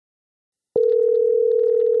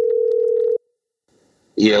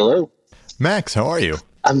Hello. Max, how are you?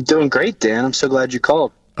 I'm doing great, Dan. I'm so glad you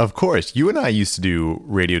called. Of course, you and I used to do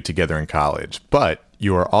radio together in college, but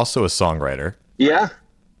you are also a songwriter. Yeah,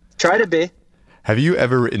 try to be. Have you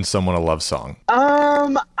ever written someone a love song?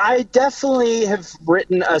 I definitely have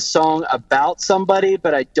written a song about somebody,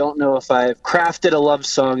 but I don't know if I've crafted a love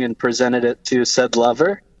song and presented it to said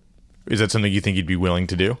lover. Is that something you think you'd be willing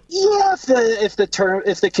to do? Yeah, if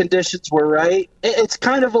the conditions were right. It's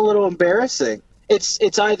kind of a little embarrassing.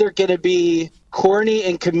 It's either going to be corny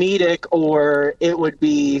and comedic, or it would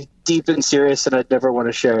be deep and serious, and I'd never want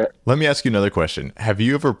to share it. Let me ask you another question. Have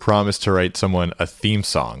you ever promised to write someone a theme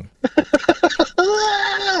song?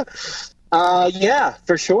 Yeah,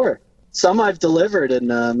 for sure. Some I've delivered, and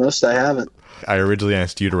most I haven't. I originally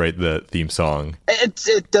asked you to write the theme song.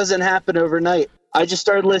 It doesn't happen overnight. I just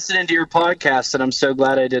started listening to your podcast, and I'm so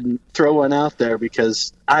glad I didn't throw one out there,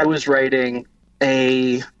 because I was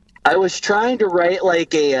trying to write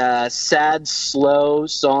like a sad, slow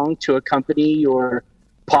song to accompany your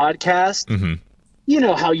podcast. Mm-hmm. You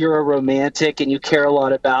know how you're a romantic and you care a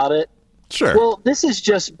lot about it. Sure. Well, this is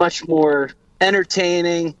just much more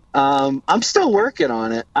entertaining. I'm still working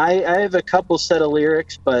on it. I have a couple set of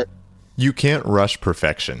lyrics, but... You can't rush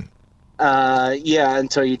perfection. Yeah,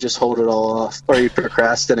 until you just hold it all off, or you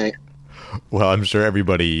procrastinate. Well, I'm sure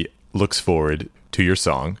everybody looks forward to your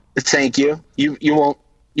song. Thank you. You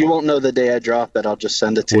won't know the day I drop it. I'll just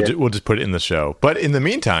send it to you. We'll just put it in the show. But in the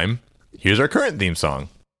meantime, here's our current theme song.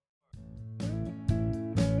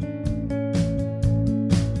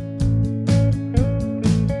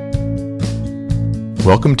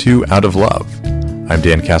 Welcome to Out of Love. I'm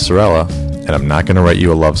Dan Casarella, and I'm not going to write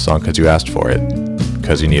you a love song because you asked for it,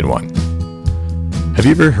 because you need one. Have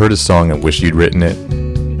you ever heard a song and wished you'd written it?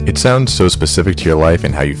 It sounds so specific to your life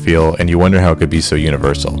and how you feel, and you wonder how it could be so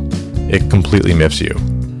universal. It completely miffs you.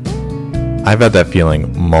 I've had that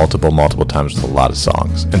feeling multiple times with a lot of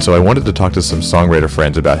songs, and so I wanted to talk to some songwriter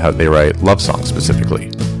friends about how they write love songs specifically.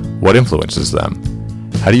 What influences them?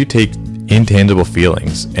 How do you take intangible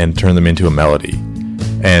feelings and turn them into a melody?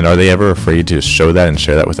 And are they ever afraid to show that and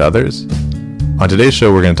share that with others? On today's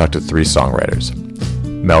show, we're going to talk to 3 songwriters.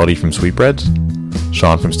 Melody from Sweetbreads,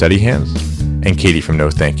 Sean from Steady Hands, and Katie from No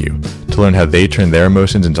Thank You, to learn how they turn their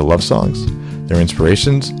emotions into love songs, their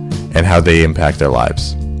inspirations, and how they impact their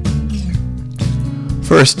lives.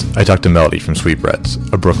 First, I talked to Melody from Sweetbreads,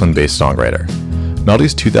 a Brooklyn-based songwriter.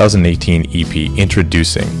 Melody's 2018 EP,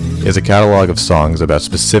 Introducing, is a catalog of songs about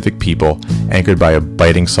specific people anchored by a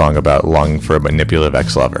biting song about longing for a manipulative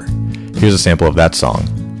ex-lover. Here's a sample of that song,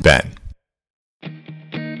 Ben.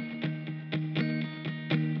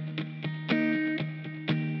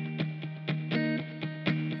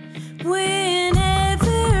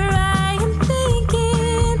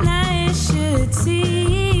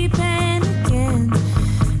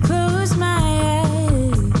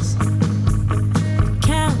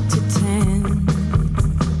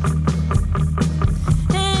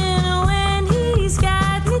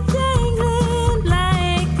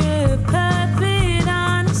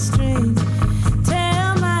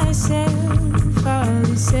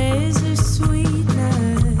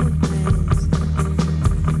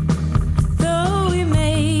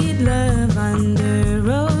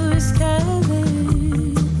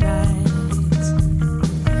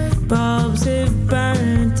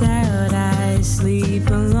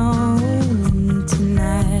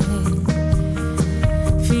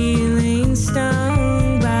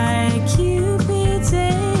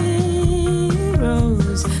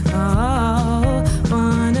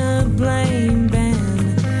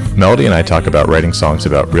 Melody and I talk about writing songs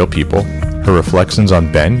about real people, her reflections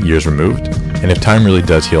on Ben years removed, and if time really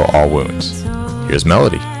does heal all wounds. Here's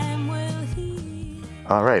Melody.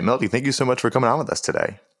 All right, Melody, thank you so much for coming on with us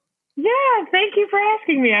today. Yeah, thank you for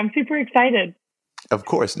asking me. I'm super excited. Of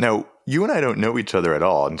course. Now, you and I don't know each other at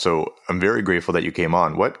all, and so I'm very grateful that you came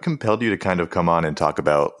on. What compelled you to kind of come on and talk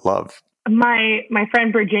about love? My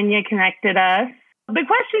friend Virginia connected us. The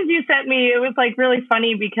questions you sent me, it was like really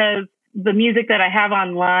funny because the music that I have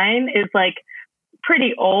online is like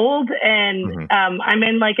pretty old, and I'm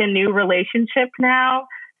in like a new relationship now.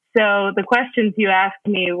 So the questions you asked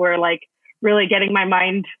me were like really getting my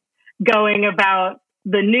mind going about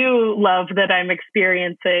the new love that I'm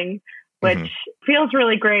experiencing, which feels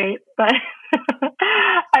really great. But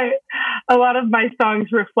a lot of my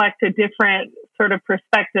songs reflect a different sort of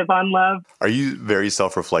perspective on love. Are you very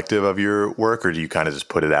self-reflective of your work, or do you kind of just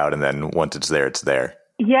put it out and then once it's there, it's there?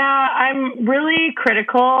 Yeah, I'm really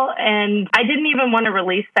critical, and I didn't even want to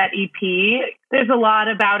release that EP. There's a lot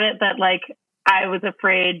about it that like I was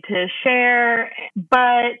afraid to share,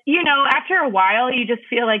 but you know, after a while, you just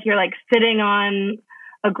feel like you're like sitting on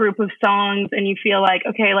a group of songs and you feel like,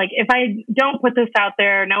 okay, like if I don't put this out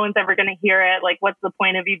there, no one's ever going to hear it. Like, what's the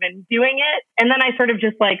point of even doing it? And then I sort of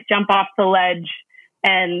just like jump off the ledge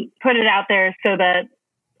and put it out there so that,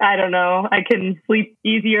 I don't know, I can sleep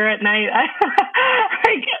easier at night.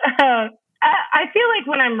 I feel like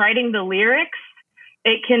when I'm writing the lyrics,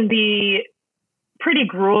 it can be pretty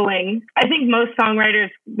grueling. I think most songwriters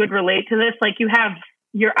would relate to this. Like, you have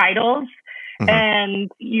your idols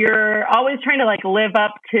and you're always trying to like live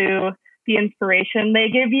up to the inspiration they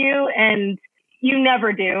give you, and you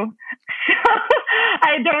never do. So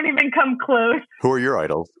I don't even come close. Who are your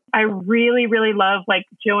idols? I really, really love like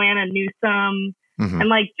Joanna Newsom and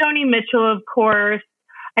like Joni Mitchell, of course.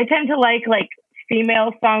 I tend to like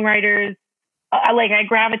female songwriters. I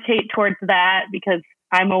gravitate towards that because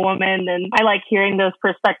I'm a woman and I like hearing those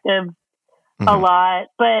perspectives a lot.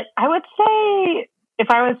 But I would say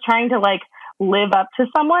if I was trying to like live up to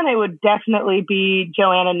someone, it would definitely be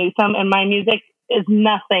Joanna Newsom, and my music is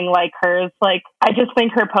nothing like hers. Like, I just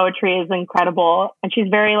think her poetry is incredible, and she's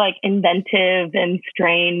very like inventive and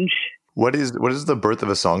strange. What is the birth of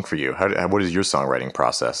a song for you? What is your songwriting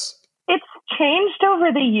process? It's changed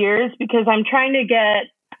over the years because I'm trying to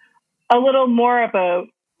get a little more of a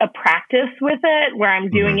practice with it where I'm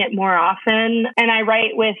doing it more often. And I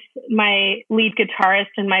write with my lead guitarist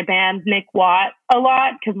in my band, Nick Watt, a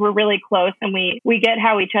lot because we're really close and we get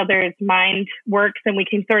how each other's mind works, and we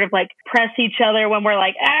can sort of like press each other when we're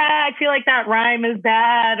like, I feel like that rhyme is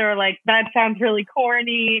bad, or like that sounds really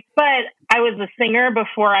corny. But I was a singer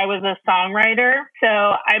before I was a songwriter. So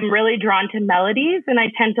I'm really drawn to melodies, and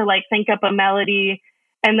I tend to like think up a melody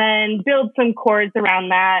and then build some chords around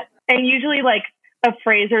that. And usually like a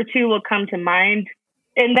phrase or two will come to mind.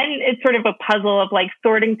 And then it's sort of a puzzle of like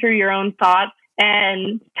sorting through your own thoughts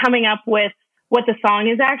and coming up with what the song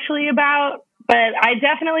is actually about. But I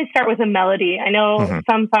definitely start with a melody. I know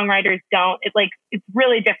some songwriters don't. It's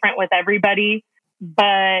really different with everybody,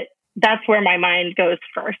 but that's where my mind goes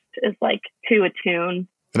first, is like to a tune.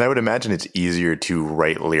 And I would imagine it's easier to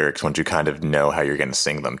write lyrics once you kind of know how you're going to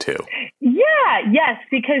sing them too. Yes,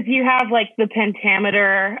 because you have like the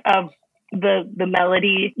pentameter of the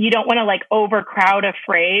melody. You don't want to like overcrowd a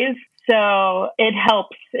phrase. So it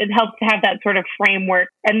helps to have that sort of framework.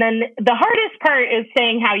 And then the hardest part is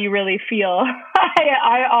saying how you really feel.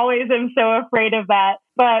 I always am so afraid of that.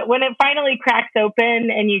 But when it finally cracks open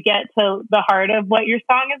and you get to the heart of what your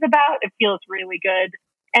song is about, it feels really good.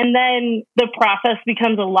 And then the process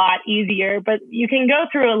becomes a lot easier, but you can go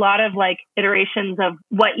through a lot of like iterations of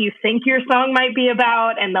what you think your song might be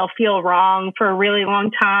about, and they'll feel wrong for a really long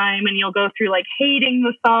time. And you'll go through like hating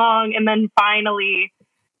the song. And then finally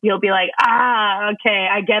you'll be like, okay,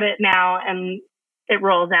 I get it now. And it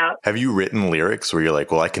rolls out. Have you written lyrics where you're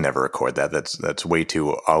like, well, I can never record that. That's way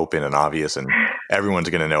too open and obvious, and everyone's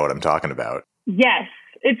going to know what I'm talking about? Yes.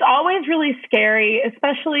 It's always really scary,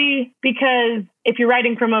 especially because if you're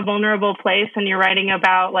writing from a vulnerable place and you're writing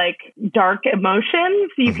about like dark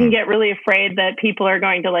emotions, you can get really afraid that people are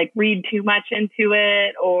going to like read too much into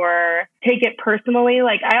it or take it personally.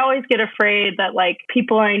 Like, I always get afraid that like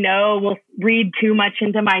people I know will read too much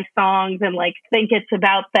into my songs and like think it's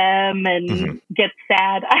about them and get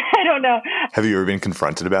sad. I don't know. Have you ever been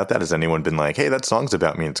confronted about that? Has anyone been like, hey, that song's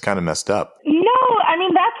about me, it's kind of messed up? No, I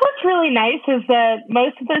mean, that's what's really nice, is that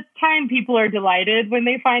most of the time people are delighted when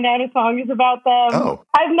they find out a song is about them. Oh.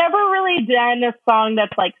 I've never really done a song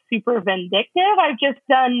that's like super vindictive. I've just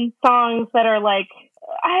done songs that are like,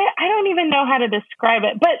 I don't even know how to describe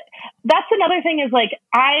it. But that's another thing, is like,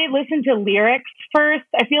 I listen to lyrics first.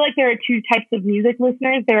 I feel like there are two types of music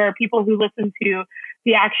listeners. There are people who listen to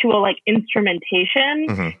the actual like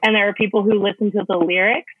instrumentation, and there are people who listen to the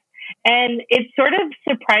lyrics. And it's sort of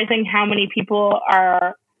surprising how many people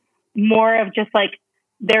are more of just like,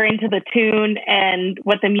 they're into the tune and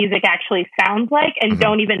what the music actually sounds like, and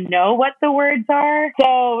don't even know what the words are.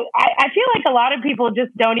 So I feel like a lot of people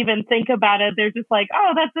just don't even think about it. They're just like,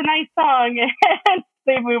 oh, that's a nice song. And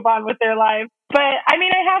they move on with their lives. But I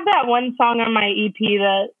mean, I have that one song on my EP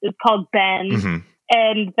that is called Ben.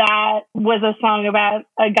 And that was a song about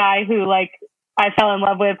a guy who like I fell in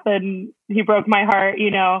love with, and he broke my heart, you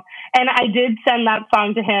know. And I did send that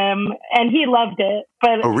song to him, and he loved it.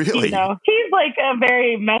 But, oh, really? You know, he's like a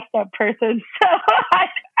very messed up person. So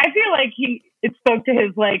I feel like it spoke to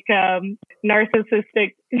his like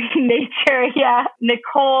narcissistic Nature, yeah.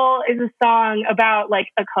 Nicole is a song about like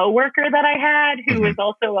a coworker that I had who was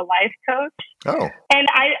also a life coach. Oh. And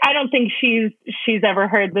I don't think she's ever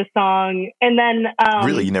heard the song. And then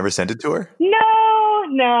Really? You never sent it to her?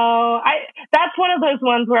 No. That's one of those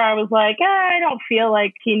ones where I was like, I don't feel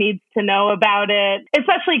like he needs to know about it,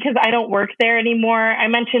 especially because I don't work there anymore. I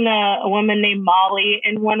mentioned a woman named Molly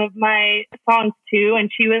in one of my songs too, and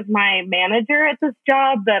she was my manager at this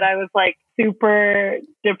job that I was like super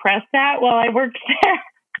depressed at while I worked there.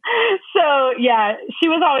 So yeah, she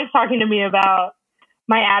was always talking to me about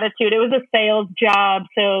my attitude. It was a sales job,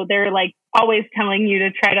 so they're like always telling you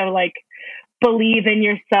to try to like believe in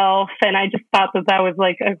yourself, and I just thought that was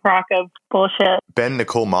like a crock of bullshit. Ben,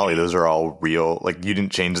 Nicole, Molly, those are all real. Like, you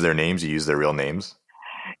didn't change their names, you used their real names?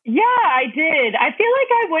 Yeah, I did. I feel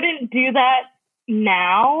like I wouldn't do that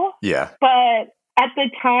now. Yeah. But at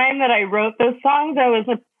the time that I wrote those songs, I was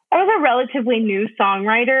a relatively new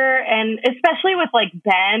songwriter, and especially with like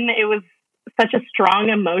Ben, it was such a strong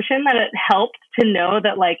emotion that it helped to know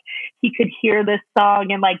that like he could hear this song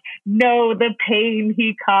and like know the pain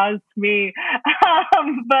he caused me.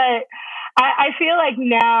 But I feel like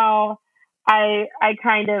now I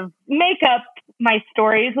kind of make up my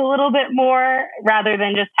stories a little bit more rather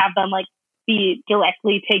than just have them like be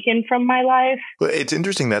directly taken from my life. Well, it's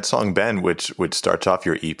interesting that song Ben, which starts off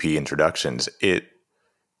your EP introductions.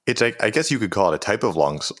 It's like, I guess you could call it a type of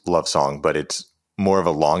love song, but it's more of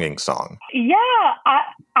a longing song. Yeah,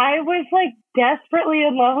 I was like desperately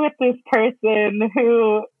in love with this person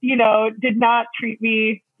who, you know, did not treat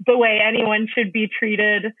me the way anyone should be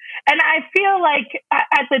treated. And I feel like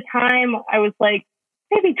at the time I was like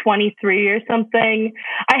maybe 23 or something.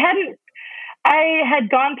 I had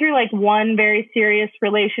gone through like one very serious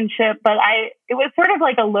relationship, but it was sort of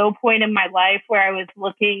like a low point in my life where I was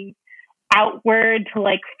looking outward to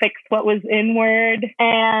like fix what was inward.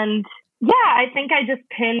 And yeah, I think I just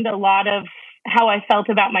pinned a lot of how I felt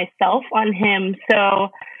about myself on him. So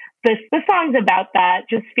the song's about that,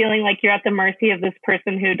 just feeling like you're at the mercy of this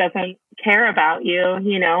person who doesn't care about you,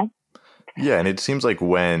 you know? Yeah, and it seems like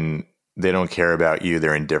when they don't care about you,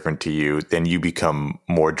 they're indifferent to you, then you become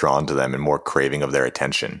more drawn to them and more craving of their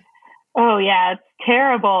attention. Oh, yeah, it's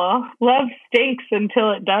terrible. Love stinks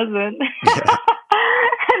until it doesn't. Yeah.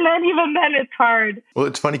 And then even then it's hard. Well,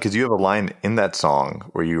 it's funny because you have a line in that song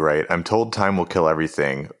where you write, "I'm told time will kill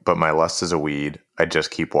everything, but my lust is a weed. I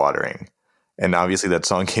just keep watering." And obviously that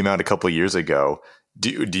song came out a couple of years ago.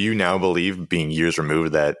 Do you now believe, being years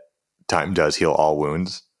removed, that time does heal all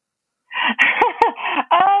wounds?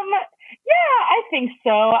 Yeah, I think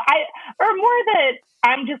so. Or more that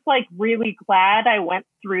I'm just like really glad I went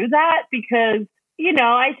through that because, you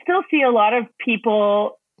know, I still see a lot of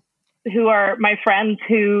people who are my friends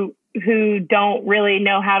who don't really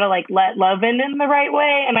know how to like let love in the right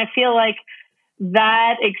way. And I feel like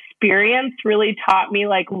that experience really taught me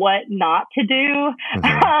like what not to do.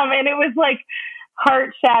 Mm-hmm. And it was like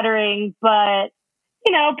heart shattering, but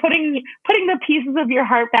you know, putting the pieces of your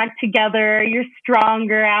heart back together, you're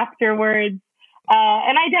stronger afterwards.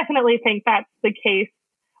 And I definitely think that's the case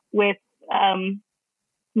with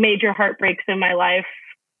major heartbreaks in my life.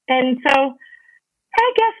 And so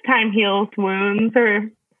I guess time heals wounds or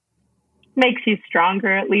makes you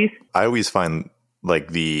stronger at least. I always find like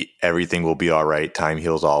the everything will be all right, time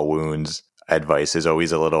heals all wounds advice is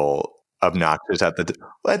always a little obnoxious at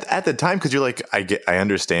the time because you're like, I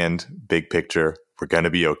understand big picture, we're going to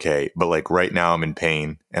be okay. But like right now I'm in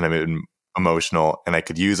pain and I'm emotional and I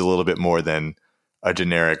could use a little bit more than a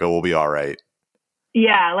generic, oh, we'll be all right.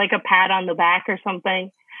 Yeah, like a pat on the back or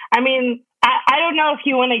something. I mean, I don't know if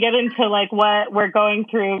you want to get into like what we're going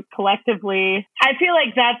through collectively. I feel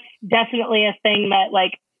like that's definitely a thing that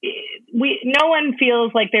like no one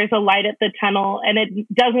feels like there's a light at the tunnel, and it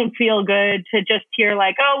doesn't feel good to just hear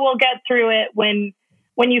like, oh, we'll get through it when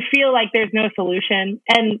you feel like there's no solution.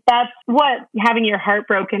 And that's what having your heart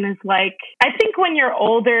broken is like. I think when you're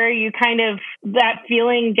older, you kind of, that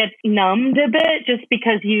feeling gets numbed a bit just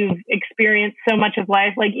because you've experienced so much of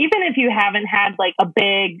life. Like even if you haven't had like a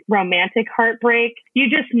big romantic heartbreak, you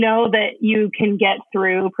just know that you can get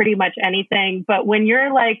through pretty much anything. But when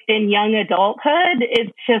you're like in young adulthood,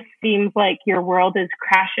 it just seems like your world is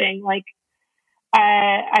crashing. Like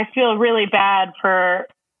I feel really bad for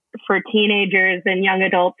teenagers and young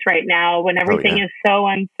adults right now when everything is so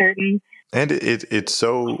uncertain. And it's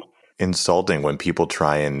so insulting when people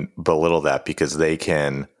try and belittle that because they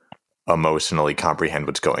can emotionally comprehend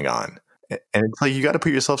what's going on. And it's like, you got to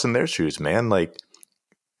put yourselves in their shoes, man. Like,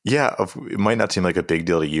 yeah, it might not seem like a big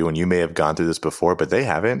deal to you and you may have gone through this before, but they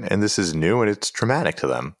haven't. And this is new and it's traumatic to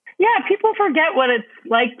them. Yeah, people forget what it's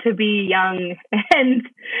like to be young and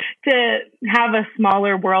to have a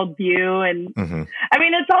smaller worldview. And I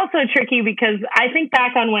mean, it's also tricky because I think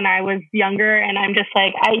back on when I was younger and I'm just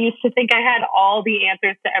like, I used to think I had all the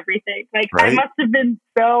answers to everything. Like, I must have been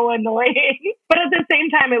so annoying. But at the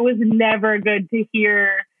same time, it was never good to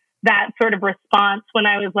hear that sort of response when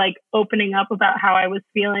I was like opening up about how I was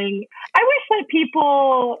feeling. I wish that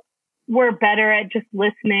people were better at just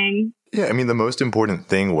listening. Yeah, I mean, the most important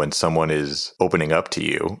thing when someone is opening up to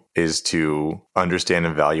you is to understand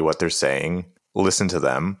and value what they're saying, listen to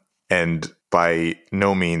them, and by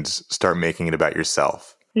no means start making it about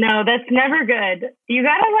yourself. No, that's never good. You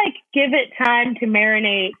gotta like give it time to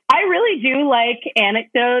marinate. I really do like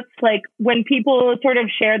anecdotes, like when people sort of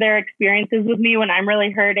share their experiences with me when I'm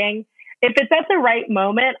really hurting. If it's at the right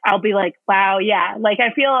moment, I'll be like, wow, yeah, like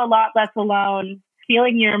I feel a lot less alone.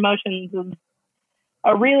 Feeling your emotions is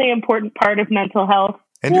a really important part of mental health.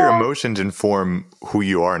 And your emotions inform who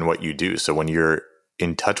you are and what you do. So when you're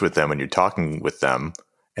in touch with them and you're talking with them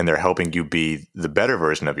and they're helping you be the better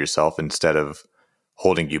version of yourself instead of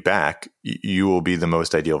holding you back, you will be the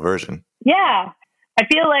most ideal version. Yeah. I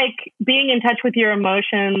feel like being in touch with your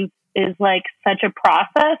emotions is like such a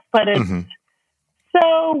process, but it's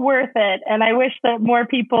so worth it. And I wish that more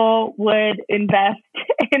people would invest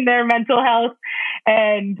in their mental health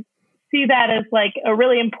and see that as like a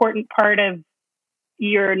really important part of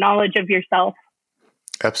your knowledge of yourself.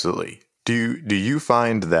 Absolutely. Do you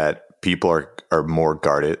find that people are more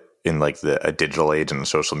guarded in like a digital age and the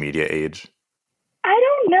social media age? I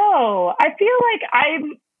don't know. I feel like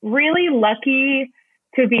I'm really lucky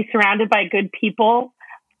to be surrounded by good people.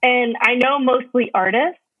 And I know mostly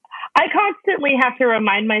artists. I constantly have to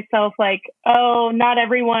remind myself like, oh, not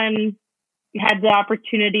everyone had the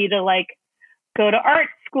opportunity to like go to art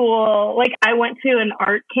school. Like I went to an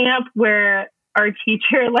art camp where our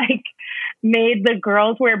teacher like made the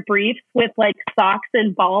girls wear briefs with like socks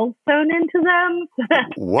and balls sewn into them.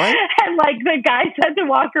 What? And like the guys had to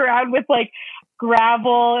walk around with like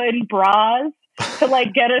gravel and bras to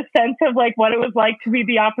like get a sense of like what it was like to be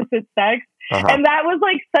the opposite sex. And that was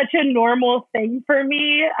like such a normal thing for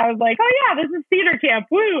me. I was like, oh yeah, this is theater camp.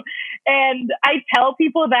 Woo. And I tell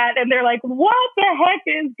people that and they're like, what the heck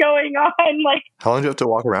is going on? Like, how long do you have to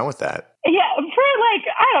walk around with that? Yeah, for like,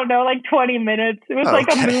 I don't know, like 20 minutes. It was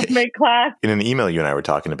like a movement class. In an email you and I were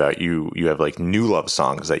talking about, you have like new love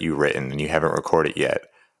songs that you've written and you haven't recorded yet.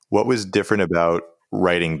 What was different about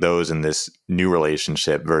writing those in this new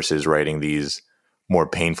relationship versus writing these more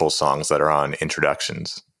painful songs that are on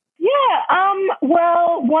introductions?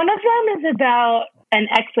 Well, one of them is about an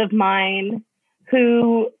ex of mine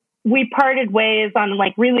who we parted ways on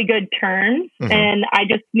like really good terms. And I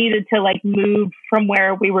just needed to like move from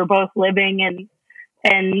where we were both living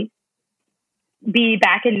and be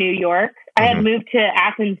back in New York. I had moved to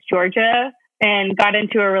Athens, Georgia and got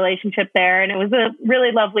into a relationship there. And it was a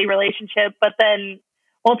really lovely relationship. But then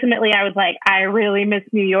ultimately I was like, I really miss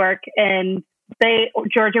New York. And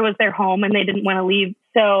Georgia was their home and they didn't want to leave.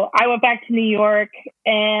 So I went back to New York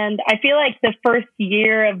and I feel like the first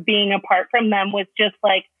year of being apart from them was just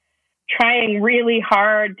like trying really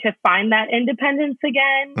hard to find that independence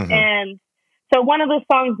again. And so one of the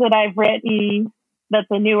songs that I've written that's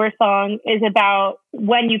a newer song is about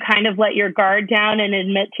when you kind of let your guard down and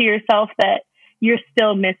admit to yourself that you're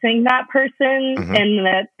still missing that person and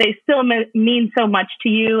that they still mean so much to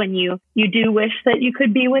you and you do wish that you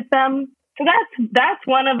could be with them. So that's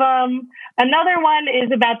one of them. Another one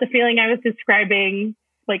is about the feeling I was describing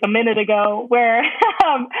like a minute ago, where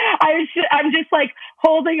I'm just like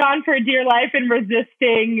holding on for dear life and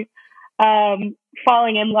resisting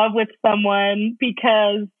falling in love with someone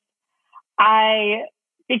because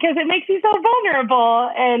it makes you so vulnerable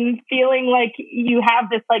and feeling like you have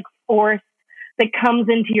this like force that comes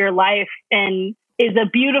into your life and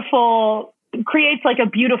creates like a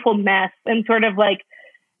beautiful mess and sort of like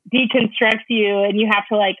deconstructs you, and you have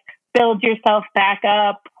to like build yourself back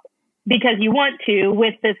up because you want to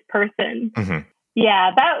with this person. Yeah,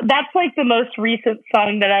 that's like the most recent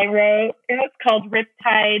song that I wrote. It's called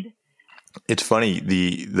Riptide. It's funny,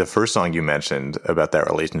 the first song you mentioned about that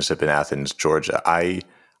relationship in Athens, Georgia,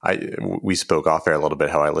 we spoke off air a little bit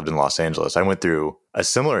how I lived in Los Angeles. I went through a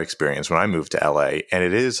similar experience when I moved to LA, and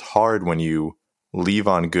it is hard when you leave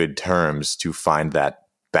on good terms to find that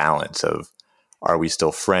balance of, are we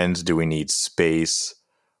still friends? Do we need space?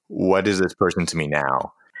 What is this person to me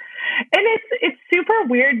now? And it's super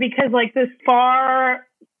weird because like this far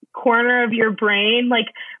corner of your brain like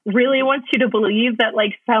really wants you to believe that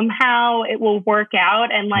like somehow it will work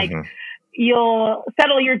out and like you'll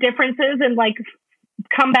settle your differences and like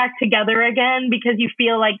come back together again because you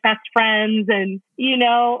feel like best friends. And,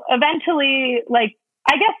 eventually, like,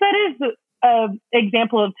 I guess that is an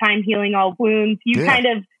example of time healing all wounds. You kind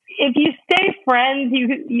of, if you stay friends,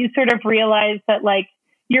 you sort of realize that, like,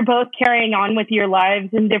 you're both carrying on with your lives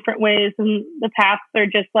in different ways, and the paths are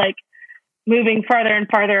just like moving farther and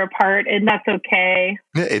farther apart, and that's okay.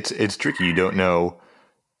 Yeah, it's tricky. You don't know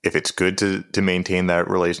if it's good to maintain that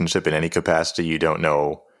relationship in any capacity. You don't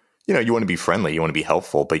know, you want to be friendly, you want to be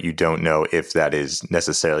helpful, but you don't know if that is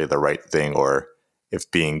necessarily the right thing, or if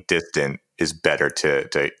being distant is better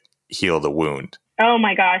to heal the wound. Oh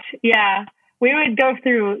my gosh. Yeah. We would go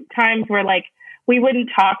through times where, like, we wouldn't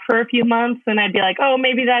talk for a few months, and I'd be like, oh,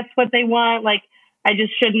 maybe that's what they want. Like, I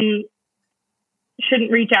just shouldn't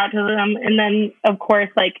reach out to them. And then, of course,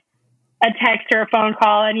 like, a text or a phone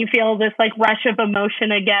call, and you feel this, like, rush of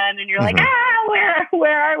emotion again, and you're like, where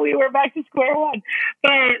are we? We're back to square one.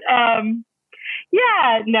 But I'm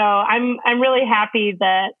really happy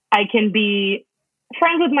that I can be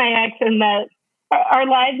friends with my ex, and that our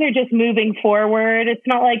lives are just moving forward. It's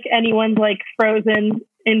not like anyone's, like, frozen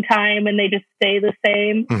in time and they just stay the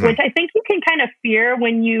same, which I think you can kind of fear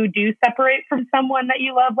when you do separate from someone that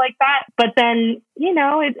you love like that. But then,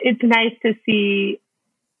 it's nice to see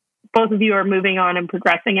both of you are moving on and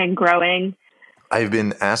progressing and growing. I've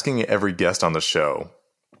been asking every guest on the show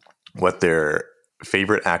what their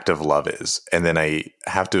favorite act of love is, and then I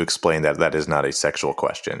have to explain that is not a sexual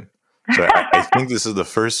question. So I think this is the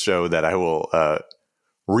first show that I will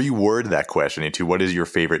reword that question into, what is your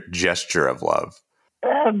favorite gesture of love?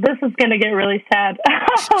 This is going to get really sad.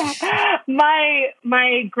 My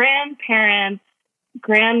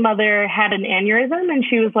grandmother had an aneurysm, and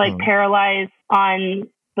she was, like, paralyzed on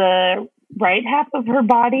the right half of her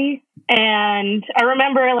body. And I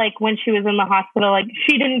remember, like, when she was in the hospital, like,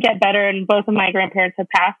 she didn't get better, and both of my grandparents have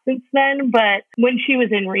passed since then. But when she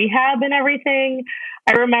was in rehab and everything,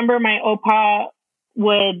 I remember my opa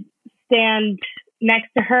would stand next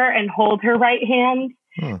to her and hold her right hand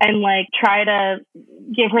and, like, try to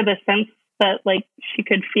give her the sense that, like, she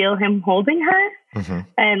could feel him holding her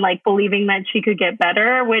and, like, believing that she could get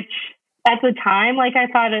better, which at the time, like, I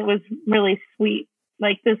thought it was really sweet.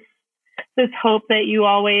 Like, this hope that you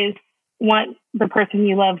always want the person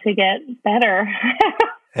you love to get better.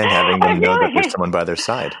 And having them know that there's someone by their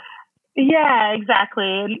side. Yeah,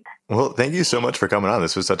 exactly. Well, thank you so much for coming on.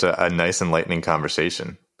 This was such a nice, enlightening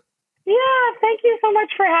conversation. Yeah, thank you so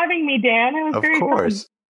much for having me, Dan. It was very fun. Of course.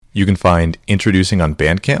 You can find Introducing on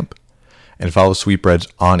Bandcamp and follow Sweetbreads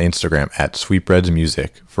on Instagram at SweetbreadsMusic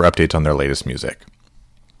for updates on their latest music.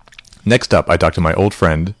 Next up, I talked to my old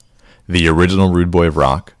friend, the original rude boy of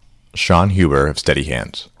rock, Sean Huber of Steady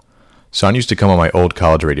Hands. Sean used to come on my old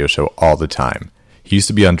college radio show all the time. He used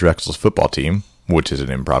to be on Drexel's football team, which is an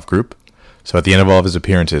improv group. So at the end of all of his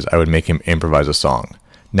appearances, I would make him improvise a song.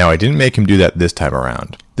 Now, I didn't make him do that this time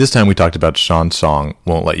around. This time we talked about Sean's song,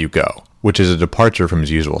 Won't Let You Go, which is a departure from his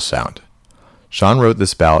usual sound. Sean wrote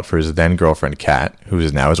this ballad for his then girlfriend, Kat, who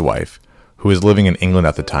is now his wife, who was living in England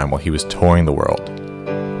at the time while he was touring the world.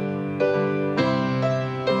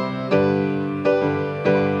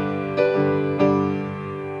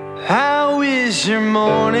 How is your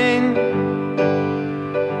morning?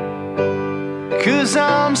 'Cause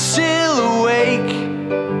I'm still awake.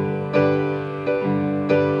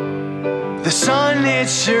 The sun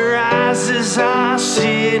hits your eyes as I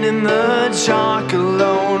sit in the dark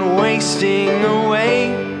alone, wasting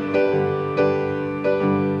away.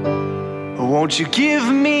 Won't you give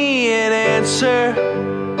me an answer?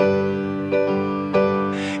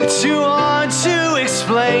 It's too hard to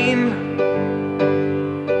explain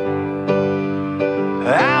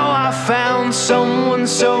how I found someone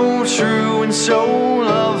so true and so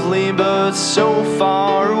lovely, but so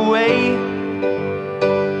far away.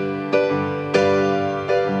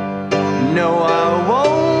 No, I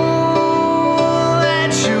won't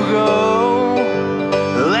let you go.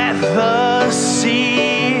 Let the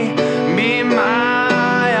sea be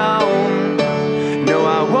my own. No,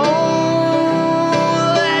 I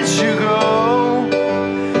won't let you go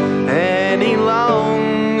any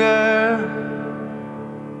longer.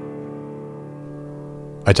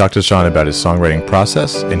 I talked to Sean about his songwriting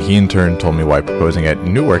process, and he in turn told me why proposing at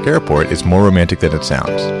Newark Airport is more romantic than it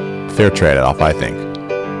sounds. Fair trade-off, I think.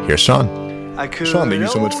 Here's Sean. Sean, thank you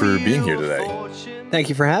so much for being here today. Thank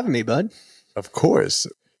you for having me, bud. Of course.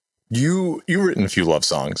 You've written a few love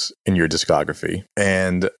songs in your discography,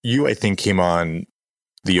 and you, I think, came on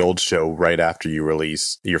the old show right after you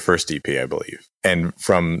released your first EP, I believe. And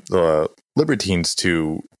from the Libertines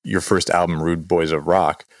to your first album, Rude Boys of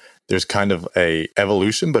Rock, there's kind of a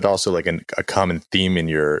evolution, but also like a common theme in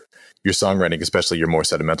your songwriting, especially your more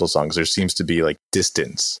sentimental songs. There seems to be like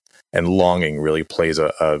distance and longing really plays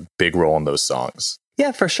a big role in those songs.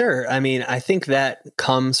 Yeah, for sure. I mean, I think that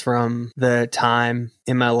comes from the time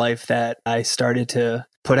in my life that I started to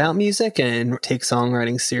put out music and take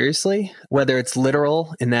songwriting seriously, whether it's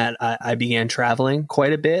literal in that I began traveling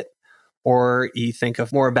quite a bit, or you think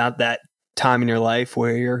of more about that time in your life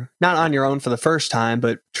where you're not on your own for the first time,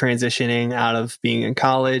 but transitioning out of being in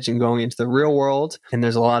college and going into the real world. And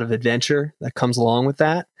there's a lot of adventure that comes along with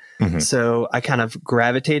that. Mm-hmm. So I kind of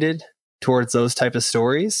gravitated towards those type of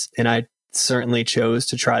stories. And I certainly chose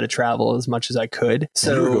to try to travel as much as I could.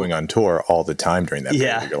 So you were going on tour all the time during that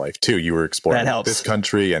period of your life too. You were exploring this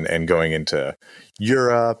country and going into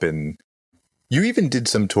Europe. And you even did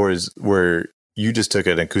some tours where you just took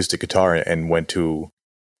an acoustic guitar and went to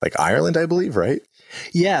like Ireland, I believe, right?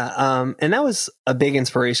 Yeah. And that was a big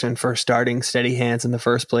inspiration for starting Steady Hands in the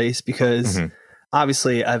first place, because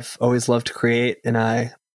obviously I've always loved to create and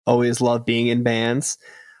I always loved being in bands,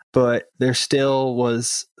 but there still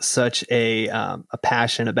was such a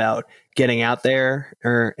passion about getting out there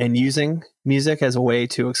and using music as a way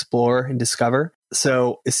to explore and discover.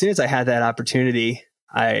 So as soon as I had that opportunity,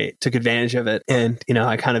 I took advantage of it. And,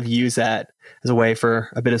 I kind of use that as a way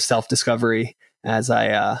for a bit of self-discovery as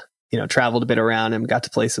I, traveled a bit around and got to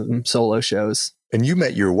play some solo shows. And you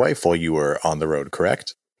met your wife while you were on the road,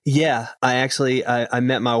 correct? Yeah, I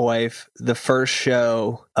met my wife the first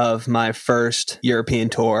show of my first European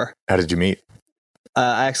tour. How did you meet?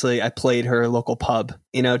 I played her local pub.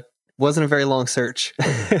 Wasn't a very long search.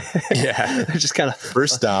 Yeah. Just kind of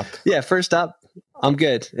first stop. Yeah, first stop. I'm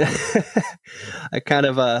good. I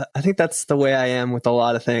think that's the way I am with a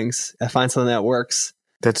lot of things. I find something that works.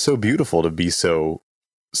 That's so beautiful to be so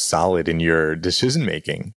solid in your decision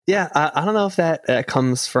making. Yeah, I don't know if that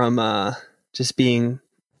comes from just being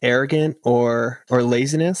arrogant or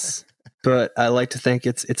laziness, but I like to think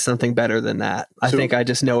it's something better than that. I think I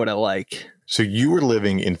just know what I like. So you were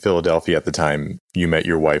living in Philadelphia at the time you met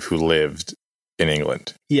your wife, who lived in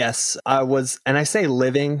England. Yes, I was. And I say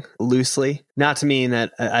living loosely, not to mean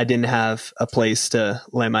that I didn't have a place to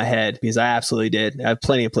lay my head, because I absolutely did. I have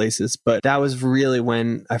plenty of places, but that was really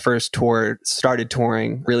when I first started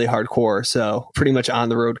touring really hardcore. So pretty much on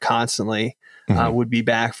the road constantly. Would be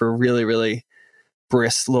back for really, really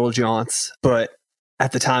brisk little jaunts. But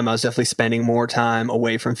at the time, I was definitely spending more time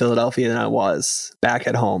away from Philadelphia than I was back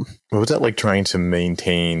at home. What was that like, trying to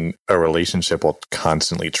maintain a relationship while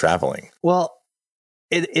constantly traveling? Well,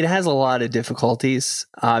 it has a lot of difficulties,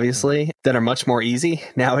 obviously, that are much more easy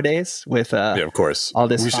nowadays with of course. All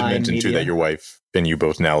this. We should mention media. too that your wife and you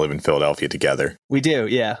both now live in Philadelphia together. We do,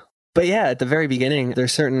 yeah. But yeah, at the very beginning,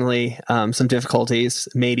 there's certainly some difficulties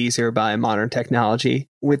made easier by modern technology.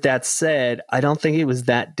 With that said, I don't think it was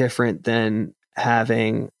that different than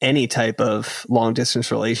having any type of long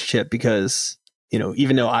distance relationship, because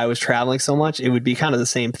even though I was traveling so much, it would be kind of the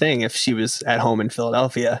same thing. If she was at home in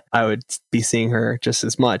Philadelphia, I would be seeing her just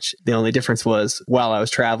as much. The only difference was while I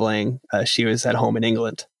was traveling, she was at home in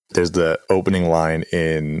England. There's the opening line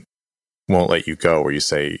in Won't Let You Go where you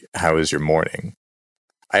say, "How is your morning?"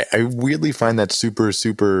 I weirdly find that super,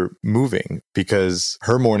 super moving, because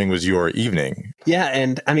her morning was your evening. Yeah.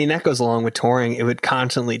 And I mean, that goes along with touring. It would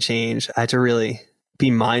constantly change. I had to really be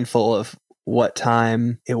mindful of what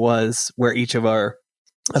time it was where each of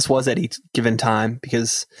us was at each given time,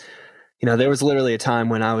 because there was literally a time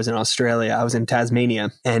when I was in Australia, I was in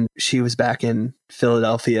Tasmania, and she was back in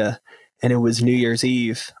Philadelphia, and it was New Year's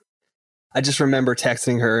Eve. I just remember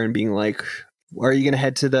texting her and being like, "Are you going to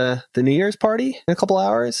head to the New Year's party in a couple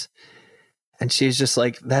hours?" And she's just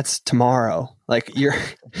like, "That's tomorrow. Like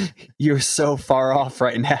you're so far off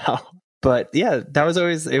right now." But yeah, that was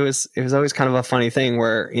always, it was always kind of a funny thing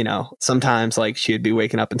where, sometimes like she would be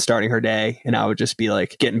waking up and starting her day, and I would just be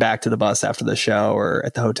like getting back to the bus after the show or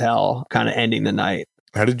at the hotel, kind of ending the night.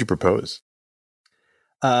 How did you propose?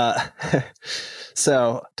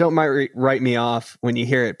 So don't write me off when you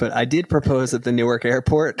hear it, but I did propose at the Newark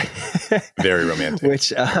airport. Very romantic.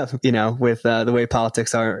 Which, with the way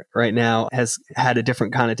politics are right now, has had a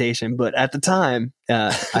different connotation. But at the time,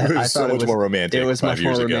 I thought it was more romantic. It was much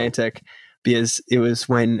more romantic because it was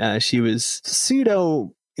when she was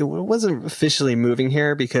it wasn't officially moving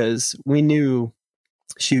here, because we knew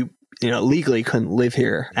she legally couldn't live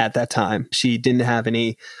here at that time. She didn't have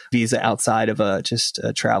any visa outside of just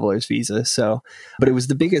a traveler's visa. So, but it was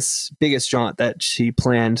the biggest jaunt that she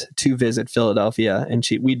planned to visit Philadelphia. And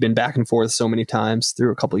we'd been back and forth so many times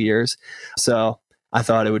through a couple of years. So I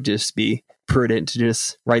thought it would just be prudent to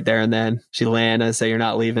just right there and then she land and say, "You're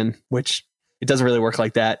not leaving," which it doesn't really work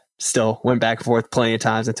like that. still went back and forth plenty of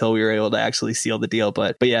times until we were able to actually seal the deal.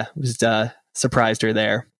 But yeah, just surprised her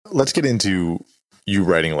there. Let's get into you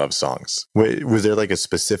writing love songs. Was there like a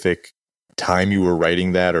specific time you were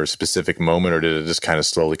writing that, or a specific moment, or did it just kind of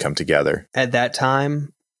slowly come together? At that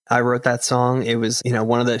time, I wrote that song. It was,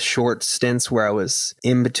 one of the short stints where I was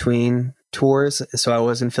in between tours. So I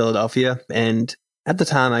was in Philadelphia. And at the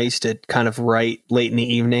time, I used to kind of write late in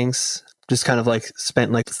the evenings, just kind of like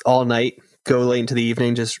spent like all night, go late into the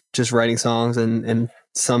evening, just writing songs. And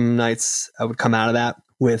some nights I would come out of that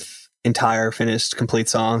with entire finished complete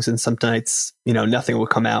songs, and some nights nothing would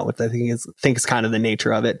come out with. I think it's kind of the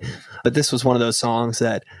nature of it, but this was one of those songs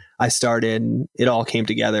that I started and it all came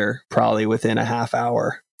together probably within a half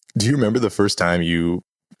hour. Do you remember the first time you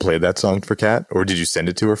played that song for Kat, or did you send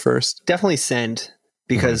it to her first? Definitely send,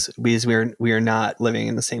 because we were not living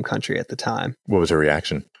in the same country at the time. What was her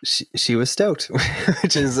reaction? She was stoked,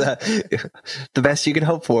 which is the best you could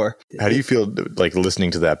hope for. How do you feel like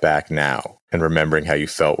listening to that back now and remembering how you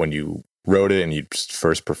felt when you wrote it and you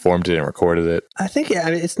first performed it and recorded it? I think,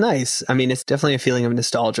 it's nice. I mean, it's definitely a feeling of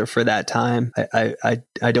nostalgia for that time.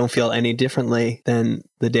 I don't feel any differently than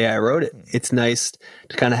the day I wrote it. It's nice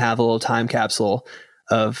to kind of have a little time capsule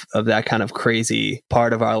of that kind of crazy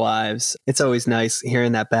part of our lives. It's always nice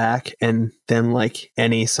hearing that back. And then, like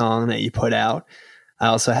any song that you put out, I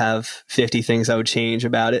also have 50 things I would change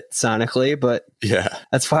about it sonically, but yeah,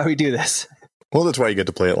 that's why we do this. Well, that's why you get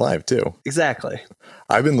to play it live too. Exactly.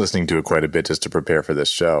 I've been listening to it quite a bit just to prepare for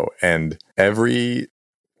this show. And every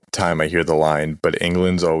time I hear the line, "But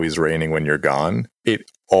England's always raining when you're gone," it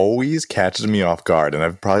always catches me off guard. And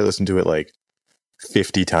I've probably listened to it like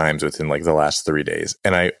 50 times within like the last 3 days.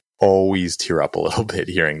 And I always tear up a little bit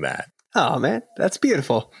hearing that. Oh man, that's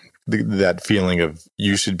beautiful. That feeling of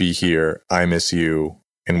you should be here, I miss you,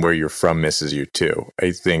 and where you're from misses you too.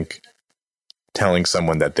 I think telling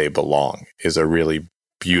someone that they belong is a really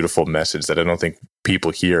beautiful message that I don't think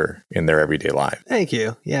people hear in their everyday life. Thank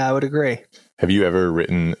you. Yeah, I would agree. Have you ever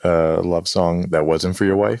written a love song that wasn't for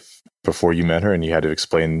your wife before you met her and you had to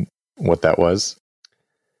explain what that was?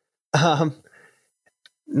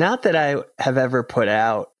 Not that I have ever put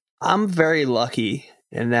out. I'm very lucky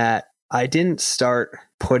in that I didn't start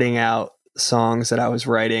putting out songs that I was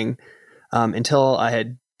writing until I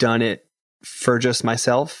had done it for just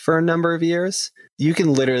myself for a number of years. You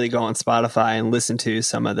can literally go on Spotify and listen to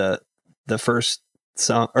some of the first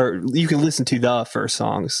song, or you can listen to the first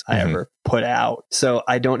songs I ever put out. So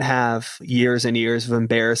I don't have years and years of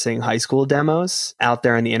embarrassing high school demos out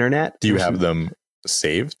there on the internet. Do you have them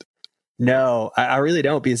saved? No, I really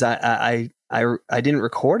don't, because I didn't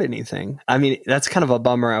record anything. I mean, that's kind of a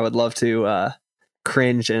bummer. I would love to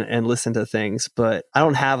cringe and listen to things, but I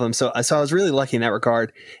don't have them. So I was really lucky in that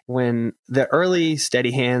regard. When the early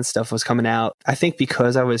Steady Hands stuff was coming out, I think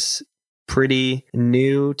because I was pretty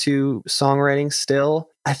new to songwriting still,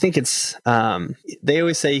 I think it's, they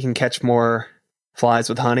always say you can catch more flies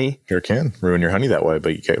with honey. Sure can. Ruin your honey that way,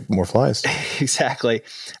 but you get more flies. Exactly.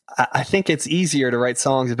 I think it's easier to write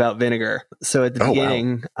songs about vinegar. So at the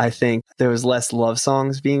beginning, I think there was less love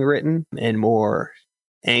songs being written and more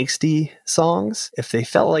angsty songs. If they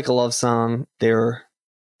felt like a love song, they were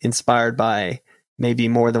inspired by maybe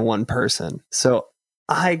more than one person. So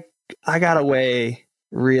I got away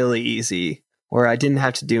really easy where I didn't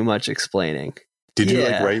have to do much explaining. Did you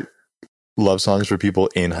write love songs for people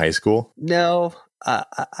in high school? No,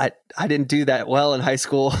 I didn't do that well in high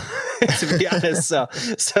school, to be honest.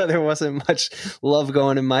 So there wasn't much love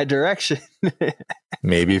going in my direction.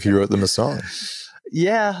 Maybe if you wrote them a song.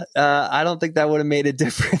 Yeah, I don't think that would have made a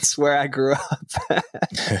difference where I grew up.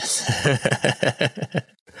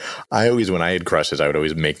 When I had crushes, I would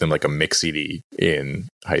always make them like a mix CD in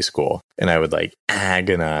high school. And I would like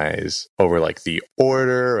agonize over like the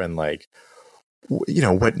order and like,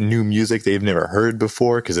 what new music they've never heard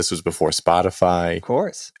before, because this was before Spotify. Of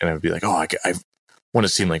course. And I would be like, I want to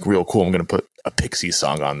seem like real cool. I'm going to put a Pixies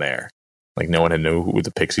song on there. Like no one had known who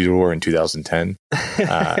the Pixies were in 2010.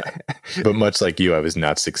 But much like you, I was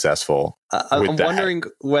not successful. I'm wondering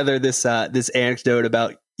whether this anecdote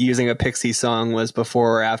about using a Pixie song was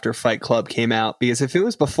before or after Fight Club came out, because if it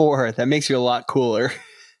was before, that makes you a lot cooler.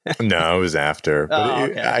 No, it was after. But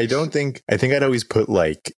okay. I think I'd always put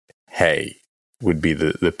like, Hey would be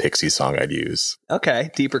the Pixie song I'd use. Okay,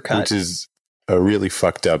 deeper cut. Which is a really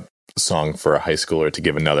fucked up song for a high schooler to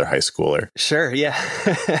give another high schooler. Sure, yeah.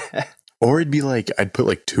 Or it'd be like, I'd put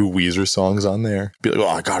like 2 Weezer songs on there. Be like,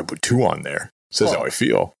 I gotta put 2 on there. Says how I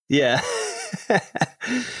feel. Yeah.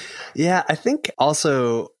 Yeah, I think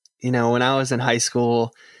also, when I was in high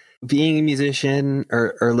school, being a musician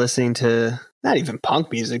or listening to not even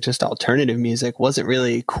punk music, just alternative music wasn't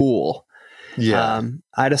really cool. Yeah.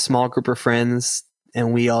 I had a small group of friends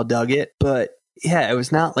and we all dug it, but yeah, it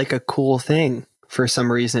was not like a cool thing for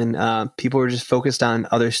some reason. People were just focused on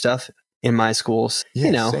other stuff in my schools.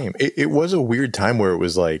 Yeah, same. It was a weird time where it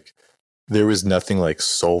was like, there was nothing like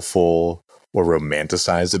soulful or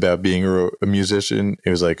romanticized about being a musician. It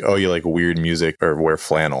was like, oh, you like weird music or wear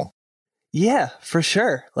flannel. Yeah, for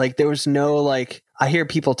sure. Like there was no like, I hear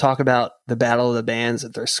people talk about the Battle of the Bands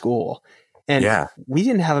at their school. And we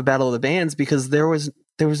didn't have a Battle of the Bands because there was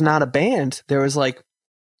not a band. There was like,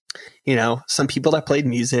 you know, some people that played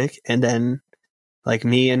music, and then like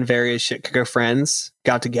me and various Chicago friends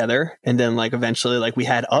got together, and then like eventually like we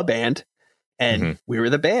had a band and we were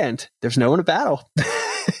the band. There's no one to battle.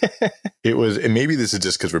 It was, and maybe this is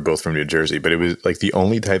just because we're both from New Jersey, but it was like the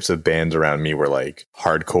only types of bands around me were like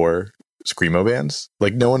hardcore screamo bands.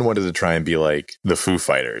 Like no one wanted to try and be like the Foo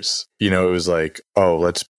Fighters. You know, it was like, oh,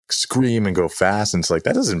 let's scream and go fast. And it's like,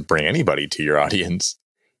 that doesn't bring anybody to your audience.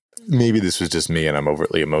 Maybe this was just me and I'm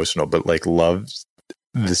overtly emotional, but like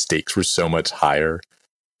the stakes were so much higher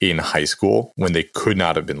in high school when they could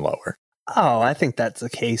not have been lower. Oh, I think that's the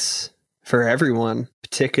case for everyone,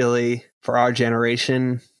 particularly for our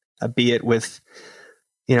generation, be it with,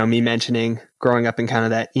 you know, me mentioning growing up in kind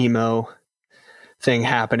of that emo thing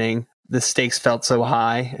happening. The stakes felt so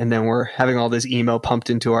high, and then we're having all this emo pumped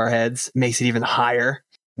into our heads. Makes it even higher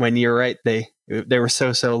when you're right. They were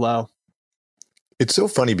so low. It's so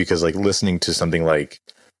funny because like listening to something like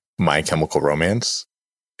My Chemical Romance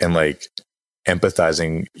and like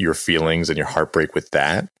empathizing your feelings and your heartbreak with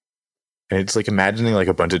that. And it's like imagining like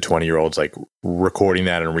a bunch of 20-year-olds like recording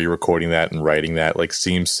that and re-recording that and writing that like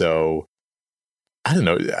seems so, I don't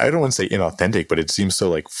know, I don't want to say inauthentic, but it seems so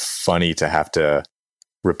like funny to have to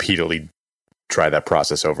repeatedly try that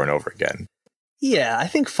process over and over again. Yeah, I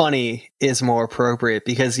think funny is more appropriate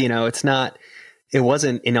because, you know, it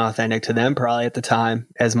wasn't inauthentic to them probably at the time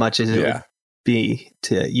as much as it would be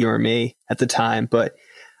to you or me at the time. But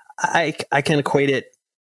I can equate it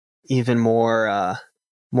even more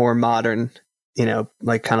modern, you know,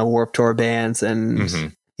 like kind of Warped Tour bands and,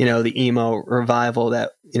 you know, the emo revival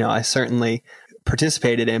that, you know, I certainly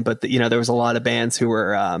participated in. But, you know, there was a lot of bands who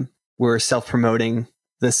were self-promoting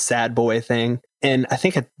this sad boy thing. And I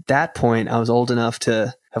think at that point I was old enough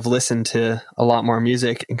to have listened to a lot more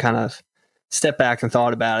music and kind of stepped back and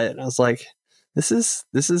thought about it. And I was like, this is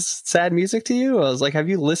sad music to you? I was like, have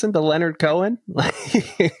you listened to Leonard Cohen? Like,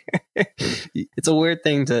 it's a weird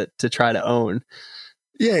thing to try to own.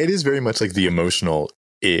 Yeah, it is very much like the emotional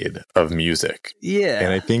id of music. Yeah.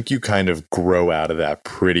 And I think you kind of grow out of that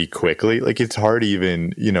pretty quickly. Like it's hard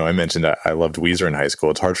even, you know, I mentioned I loved Weezer in high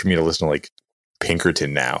school. It's hard for me to listen to like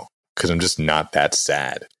Pinkerton now because I'm just not that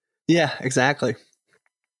sad. Yeah, exactly.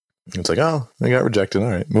 It's like, oh, I got rejected. All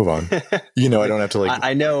right, move on. You know, I don't have to like.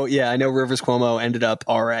 I know Rivers Cuomo ended up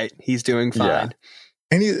all right. He's doing fine. Yeah.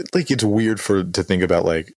 And it's weird to think about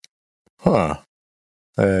like,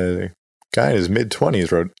 guy in his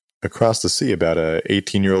mid-20s wrote Across the Sea about a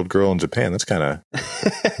 18-year-old girl in Japan. That's kind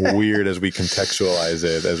of weird as we contextualize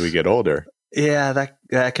it as we get older. Yeah,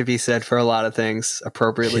 that could be said for a lot of things,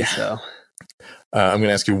 appropriately so. I'm going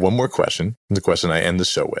to ask you one more question. The question I end the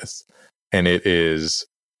show with. And it is,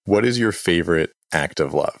 what is your favorite act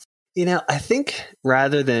of love? You know, I think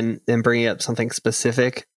rather than bringing up something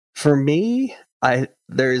specific, for me,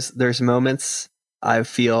 there's moments I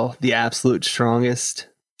feel the absolute strongest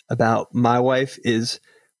about my wife is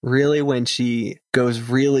really when she goes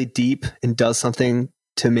really deep and does something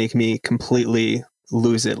to make me completely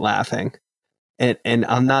lose it laughing. And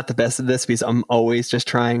I'm not the best at this because I'm always just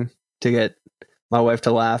trying to get my wife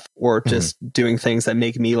to laugh or just doing things that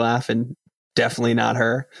make me laugh and definitely not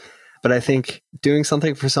her. But I think doing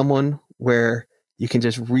something for someone where you can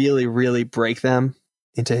just really, really break them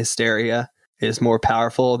into hysteria is more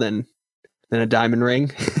powerful than a diamond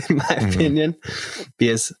ring, in my opinion,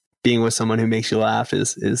 because being with someone who makes you laugh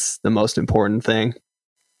is the most important thing.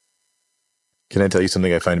 Can I tell you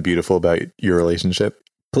something I find beautiful about your relationship?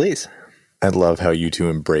 Please. I love how you two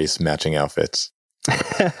embrace matching outfits.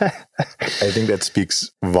 I think that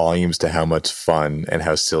speaks volumes to how much fun and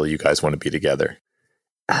how silly you guys want to be together.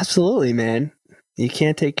 Absolutely, man. You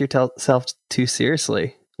can't take yourself too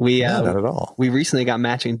seriously. Not at all. We recently got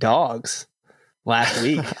matching dogs last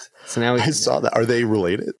week. So now I saw that. Are they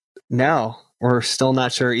related? No, we're still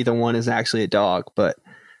not sure either one is actually a dog, but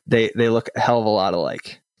they look a hell of a lot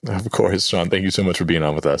alike. Of course, Sean. Thank you so much for being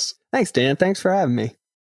on with us. Thanks, Dan. Thanks for having me.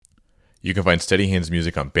 You can find Steady Hands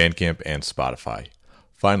music on Bandcamp and Spotify.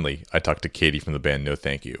 Finally, I talked to Katie from the band No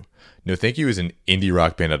Thank You. No Thank You is an indie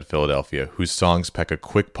rock band out of Philadelphia whose songs pack a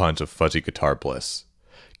quick punch of fuzzy guitar bliss.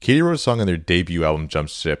 Katie wrote a song on their debut album Jump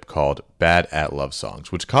Ship called Bad at Love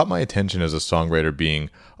Songs, which caught my attention as a songwriter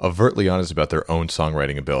being overtly honest about their own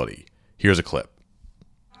songwriting ability. Here's a clip.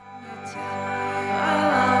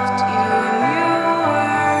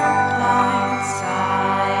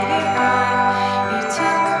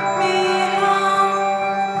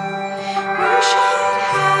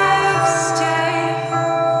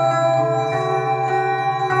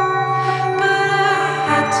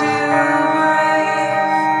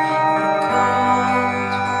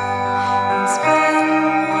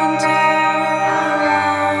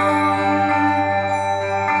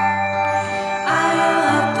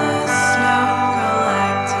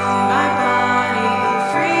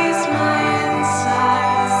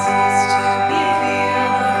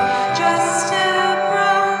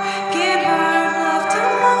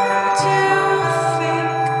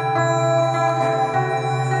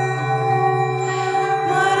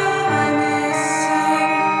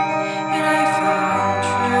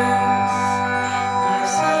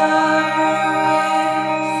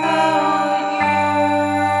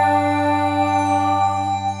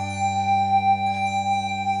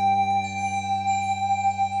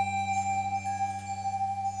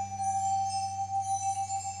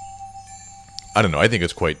 I don't know, I think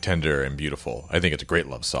it's quite tender and beautiful. I think it's a great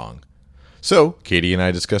love song. So, Katie and I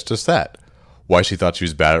discussed just that. Why she thought she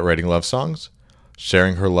was bad at writing love songs,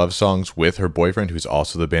 sharing her love songs with her boyfriend, who's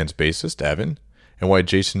also the band's bassist, Evan, and why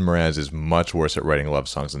Jason Mraz is much worse at writing love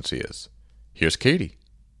songs than she is. Here's Katie.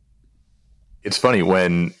 It's funny,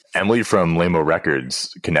 when Emily from Lamo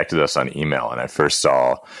Records connected us on email, and I first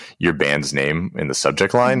saw your band's name in the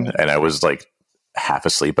subject line, and I was like half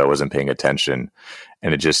asleep, I wasn't paying attention,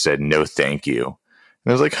 and it just said, "No, thank you."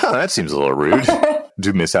 And I was like, that seems a little rude.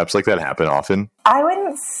 Do mishaps like that happen often? I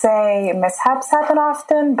wouldn't say mishaps happen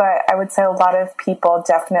often, but I would say a lot of people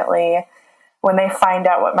definitely, when they find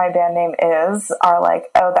out what my band name is, are like,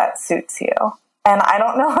 "Oh, that suits you." And I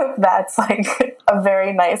don't know if that's like a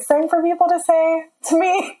very nice thing for people to say to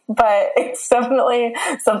me, but it's definitely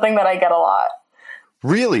something that I get a lot.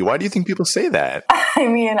 Really? Why do you think people say that? I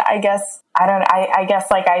mean, I guess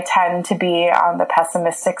like I tend to be on the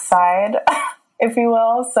pessimistic side, if you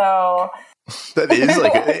will. So that is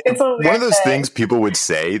like it's one of those things people would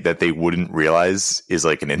say that they wouldn't realize is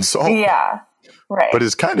like an insult. Yeah. Right. But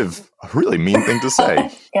it's kind of a really mean thing to say.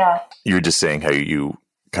 Yeah. You're just saying how you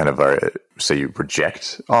kind of are, say you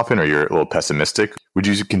reject often, or you're a little pessimistic. Would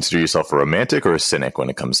you consider yourself a romantic or a cynic when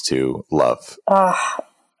it comes to love?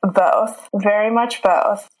 Both. Very much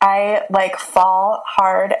both. I like fall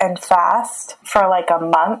hard and fast for like a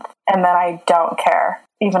month, and then I don't care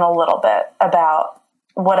even a little bit about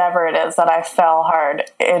whatever it is that I fell hard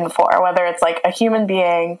in for, whether it's like a human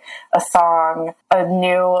being, a song, a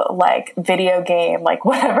new like video game, like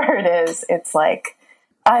whatever it is. It's like,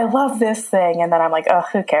 I love this thing, and then I'm like, oh,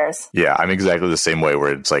 who cares? Yeah, I'm exactly the same way,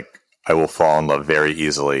 where it's like I will fall in love very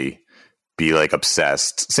easily, be like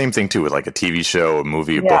obsessed. Same thing too with like a TV show, a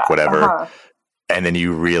movie, a book, whatever. And then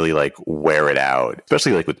you really like wear it out,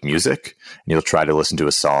 especially like with music. And you'll try to listen to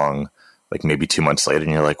a song like maybe 2 months later,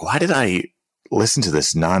 and you're like, why did I listen to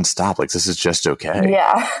this nonstop? Like, this is just okay.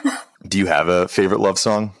 Yeah. Do you have a favorite love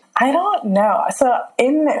song? I don't know. So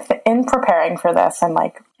in preparing for this and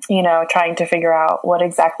like, you know, trying to figure out what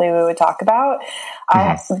exactly we would talk about,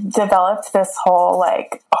 I developed this whole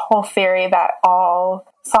theory that all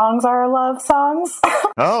songs are love songs.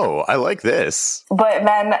 Oh, I like this. But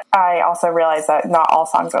then I also realized that not all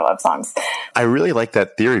songs are love songs. I really like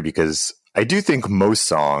that theory because I do think most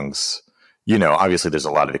songs, you know, obviously there's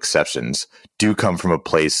a lot of exceptions, do come from a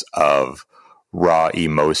place of raw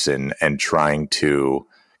emotion and trying to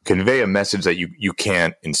convey a message that you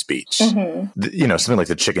can't in speech. Mm-hmm. You know, something like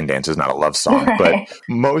The Chicken Dance is not a love song, right. But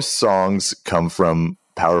most songs come from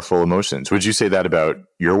powerful emotions. Would you say that about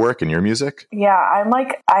your work and your music? Yeah,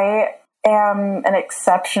 I am an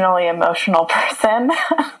exceptionally emotional person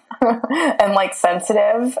and like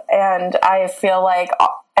sensitive. And I feel like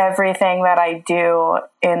everything that I do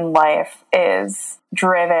in life is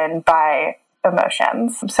driven by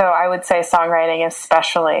emotions. So I would say songwriting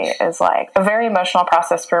especially is like a very emotional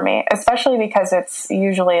process for me, especially because it's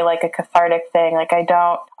usually like a cathartic thing. Like I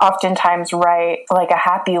don't oftentimes write like a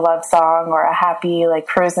happy love song or a happy like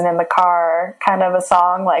cruising in the car kind of a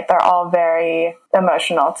song. Like they're all very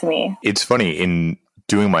emotional to me. It's funny, in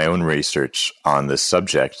doing my own research on this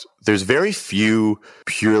subject, there's very few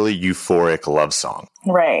purely euphoric love songs.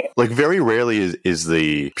 Right. Like very rarely is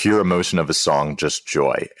the pure emotion of a song just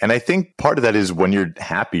joy. And I think part of that is when you're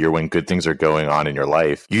happy or when good things are going on in your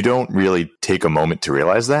life, you don't really take a moment to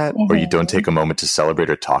realize that, or you don't take a moment to celebrate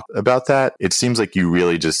or talk about that. It seems like you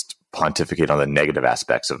really just pontificate on the negative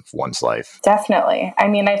aspects of one's life. Definitely. I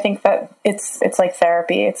mean, I think that it's like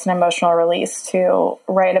therapy. It's an emotional release to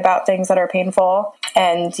write about things that are painful.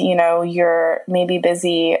 And, you know, you're maybe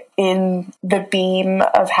busy in the beam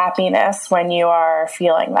of happiness when you are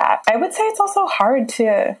feeling that. I would say it's also hard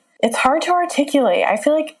to articulate. I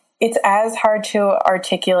feel like it's as hard to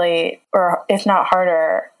articulate, or if not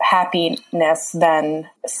harder, happiness than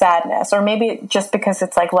sadness, or maybe just because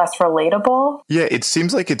it's like less relatable. Yeah, it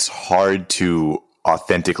seems like it's hard to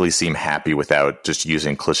authentically seem happy without just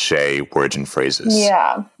using cliche words and phrases.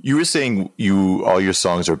 Yeah. You were saying all your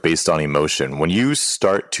songs are based on emotion. When you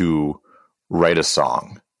start to write a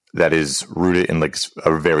song that is rooted in like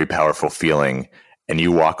a very powerful feeling, and you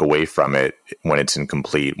walk away from it when it's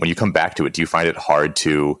incomplete, when you come back to it, do you find it hard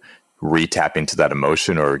to re-tap into that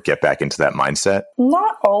emotion or get back into that mindset?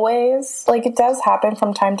 Not always. Like, it does happen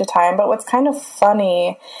from time to time, but what's kind of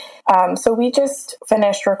funny, so we just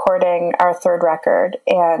finished recording our third record,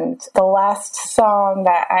 and the last song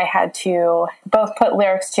that I had to both put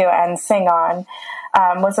lyrics to and sing on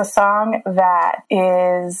was a song that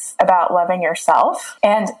is about loving yourself.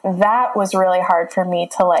 And that was really hard for me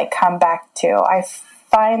to like come back to. I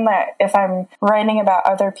find that if I'm writing about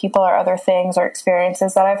other people or other things or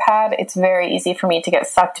experiences that I've had, it's very easy for me to get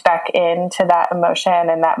sucked back into that emotion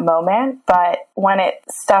and that moment. But when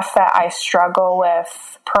it's stuff that I struggle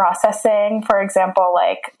with processing, for example,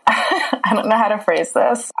 like, I don't know how to phrase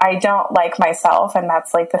this. I don't like myself. And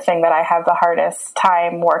that's like the thing that I have the hardest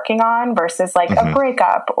time working on versus like a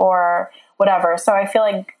breakup or whatever. So I feel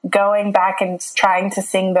like going back and trying to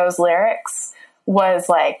sing those lyrics was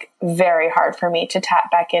like very hard for me to tap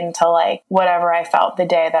back into like whatever I felt the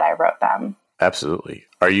day that I wrote them. Absolutely.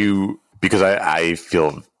 Because I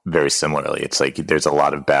feel very similarly. It's like there's a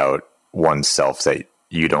lot about oneself that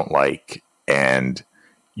you don't like, and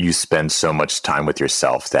you spend so much time with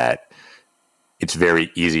yourself that it's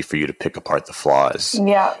very easy for you to pick apart the flaws.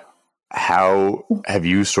 Yeah. How have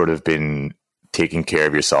you sort of been taking care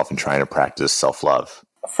of yourself and trying to practice self-love?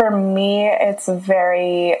 For me, it's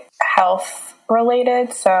very health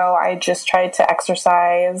related. So I just tried to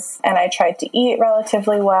exercise, and I tried to eat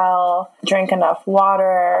relatively well, drink enough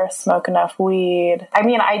water, smoke enough weed. I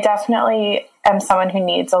mean, I definitely am someone who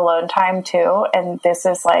needs alone time too. And this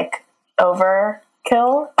is like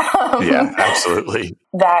overkill. Yeah, absolutely.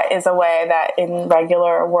 That is a way that in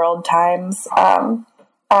regular world times,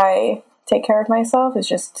 I take care of myself, is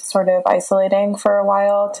just sort of isolating for a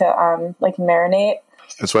while to like marinate.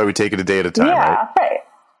 That's why we take it a day at a time, right?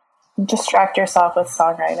 Distract yourself with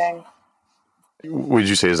songwriting. Would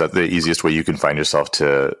you say is that the easiest way you can find yourself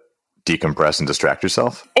to decompress and distract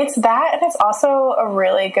yourself? It's that, and it's also a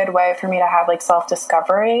really good way for me to have like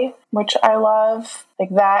self-discovery, which I love. Like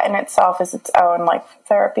that in itself is its own like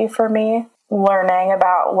therapy for me. Learning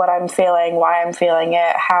about what I'm feeling, why I'm feeling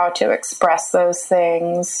it, how to express those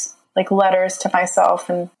things, like letters to myself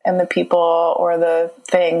and the people or the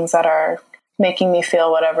things that are making me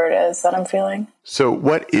feel whatever it is that I'm feeling. So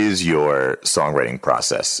what is your songwriting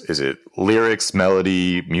process? Is it lyrics,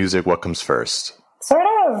 melody, music? What comes first? Sort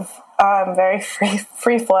of very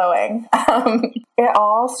free-flowing. It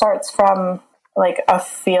all starts from like a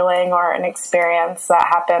feeling or an experience that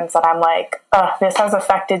happens that I'm like, this has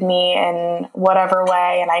affected me in whatever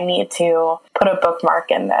way, and I need to put a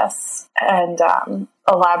bookmark in this and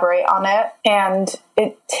elaborate on it. And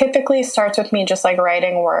it typically starts with me just like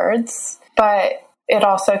writing words, but it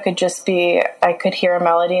also could just be, I could hear a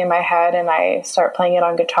melody in my head and I start playing it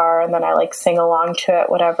on guitar, and then I like sing along to it,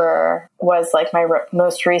 whatever was like my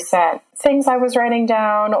most recent things I was writing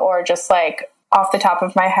down, or just like off the top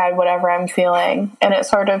of my head, whatever I'm feeling. And it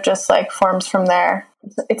sort of just like forms from there.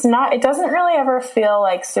 It doesn't really ever feel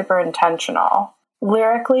like super intentional.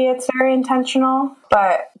 Lyrically, it's very intentional,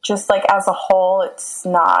 but just like as a whole, it's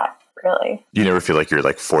not really. You never feel like you're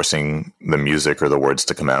like forcing the music or the words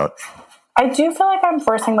to come out? I do feel like I'm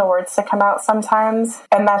forcing the words to come out sometimes,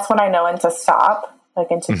 and that's when I know when to stop, like,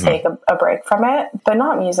 and to take a break from it, but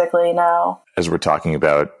not musically, no. As we're talking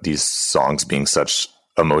about these songs being such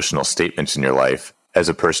emotional statements in your life, as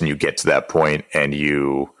a person, you get to that point and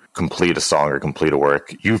you complete a song or complete a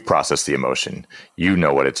work, you've processed the emotion. You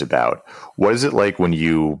know what it's about. What is it like when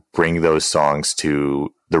you bring those songs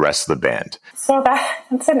to the rest of the band? So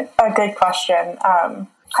that's a good question.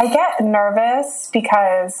 I get nervous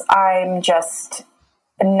because I'm just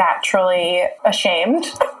naturally ashamed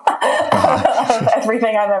of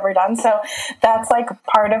everything I've ever done. So that's like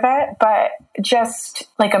part of it, but just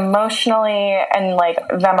like emotionally and like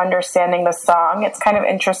them understanding the song, it's kind of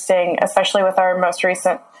interesting, especially with our most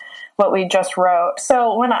recent, what we just wrote.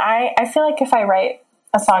 So when I feel like if I write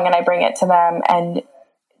a song and I bring it to them, and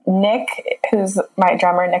Nick, who's my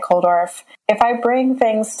drummer, Nick Holdorf, if I bring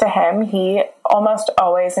things to him, he almost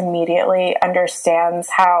always immediately understands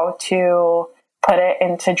how to put it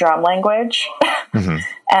into drum language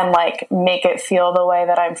and like make it feel the way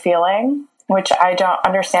that I'm feeling, which I don't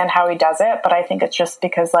understand how he does it, but I think it's just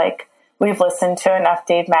because like we've listened to enough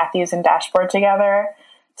Dave Matthews and Dashboard together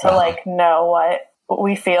to like know what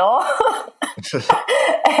we feel.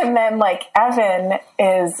 And then like Evan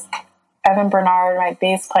Bernard, my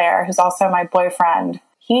bass player, who's also my boyfriend.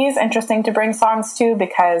 He's interesting to bring songs to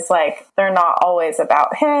because like they're not always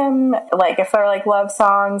about him. Like if they're like love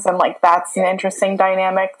songs, and like that's an interesting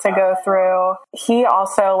dynamic to go through. He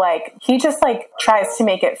also like, he just like tries to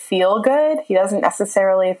make it feel good. He doesn't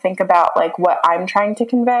necessarily think about like what I'm trying to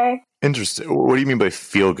convey. Interesting. What do you mean by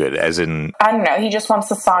feel good? As in, I don't know. He just wants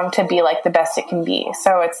the song to be like the best it can be.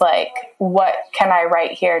 So it's like, what can I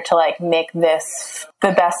write here to like make this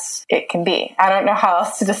the best it can be? I don't know how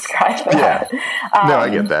else to describe that. Yeah. No, I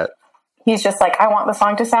get that. He's just like, I want the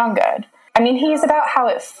song to sound good. I mean, he's about how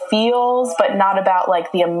it feels, but not about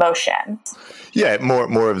like the emotion. Yeah,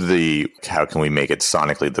 more of the how can we make it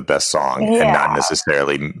sonically the best song, and not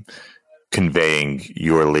necessarily conveying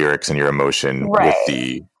your lyrics and your emotion with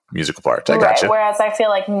the musical part. I gotcha. Whereas I feel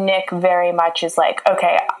like Nick very much is like,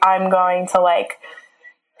 okay, I'm going to like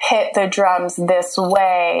hit the drums this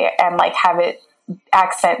way and like have it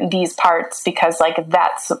accent these parts because like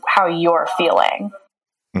that's how you're feeling.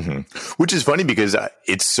 Which is funny because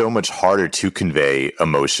it's so much harder to convey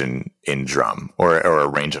emotion in drum or a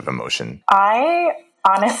range of emotion. I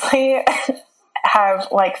honestly have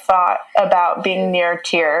like thought about being near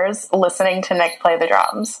tears listening to Nick play the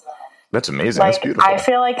drums. That's amazing. Like, that's beautiful. I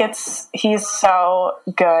feel like he's so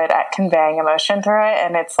good at conveying emotion through it,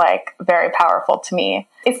 and it's like very powerful to me.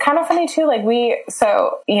 It's kind of funny too, like we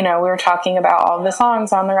were talking about all the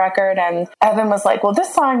songs on the record, and Evan was like, well,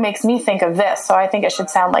 this song makes me think of this, so I think it should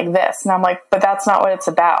sound like this. And I'm like, but that's not what it's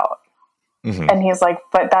about. And he's like,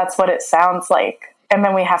 but that's what it sounds like. And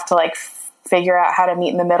then we have to like figure out how to meet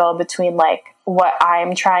in the middle between like what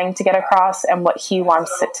I'm trying to get across and what he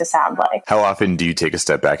wants it to sound like. How often do you take a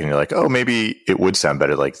step back and you're like, oh, maybe it would sound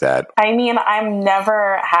better like that? I mean, I'm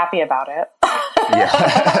never happy about it.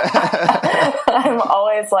 I'm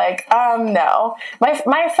always like, no.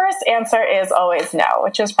 My first answer is always no,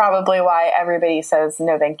 which is probably why everybody says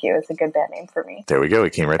no thank you is a good band name for me. There we go.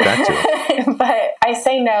 We came right back to it. But I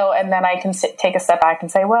say no, and then I can take a step back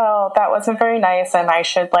and say, well, that wasn't very nice, and I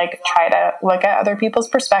should like try to look at other people's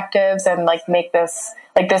perspectives and like make this,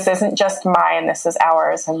 like, this isn't just mine, this is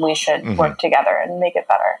ours, and we should work together and make it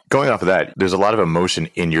better. Going off of that, there's a lot of emotion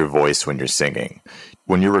in your voice when you're singing.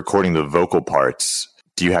 When you're recording the vocal parts,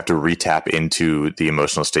 do you have to re-tap into the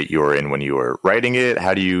emotional state you were in when you were writing it?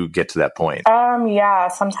 How do you get to that point? Yeah,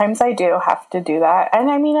 sometimes I do have to do that. And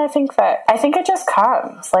I mean, I think it just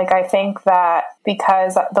comes. Like, I think that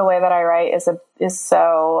because the way that I write is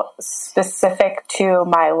so specific to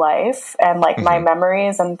my life and like my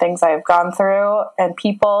memories and things I've gone through and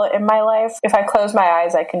people in my life, if I close my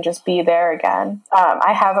eyes, I can just be there again.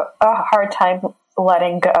 I have a hard time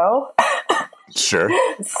letting go. Sure.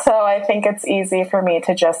 So I think it's easy for me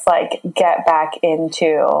to just like get back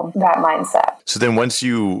into that mindset. So then once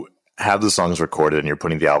you have the songs recorded and you're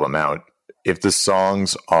putting the album out, if the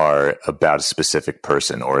songs are about a specific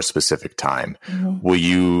person or a specific time, will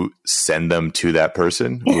you send them to that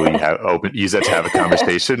person? Will you use that to have a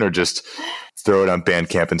conversation, or just throw it on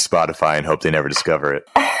Bandcamp and Spotify and hope they never discover it?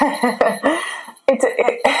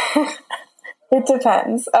 It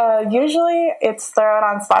depends. Usually it's throw it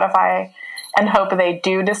on Spotify and hope they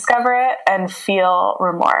do discover it and feel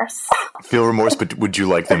remorse. Feel remorse, but would you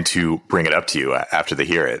like them to bring it up to you after they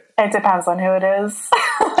hear it? It depends on who it is.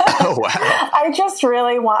 Oh, wow. I just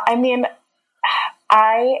really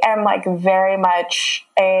I am like very much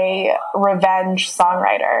a revenge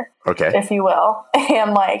songwriter, if you will.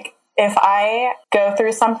 And like, if I go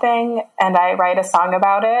through something and I write a song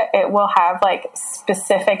about it, it will have like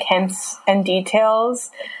specific hints and details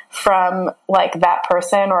from like that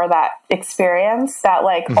person or that experience that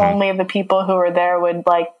like only the people who were there would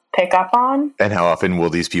like pick up on. And how often will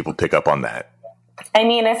these people pick up on that? I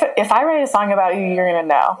mean, if I write a song about you, you're going to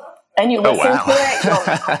know. And you listen to it, you'll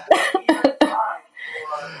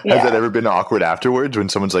know. Has that ever been awkward afterwards when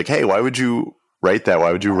someone's like, hey, why would you write that?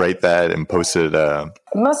 Why would you write that and post it?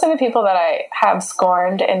 Most of the people that I have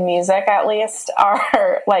scorned in music, at least,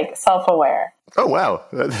 are like self-aware. Oh, wow.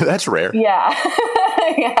 That's rare. Yeah.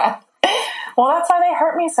 Yeah. Well, that's why they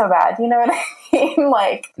hurt me so bad. You know what I mean?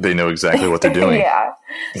 Like, they know exactly what they're doing. Yeah.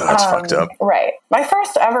 No, that's fucked up. Right. My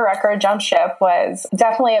first ever record, Jump Ship, was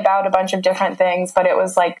definitely about a bunch of different things, but it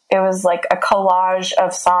was like a collage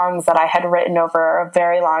of songs that I had written over a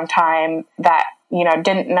very long time that, you know,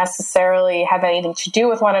 didn't necessarily have anything to do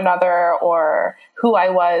with one another or who I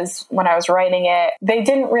was when I was writing it. They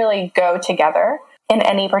didn't really go together in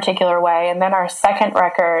any particular way. And then our second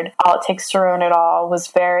record, All It Takes to Ruin It All, was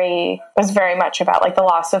very much about like the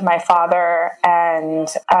loss of my father and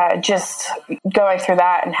just going through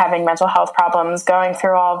that and having mental health problems, going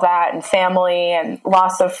through all of that, and family and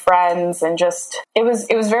loss of friends, and just it was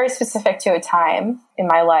very specific to a time in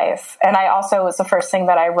my life. And I also was the first thing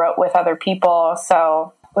that I wrote with other people,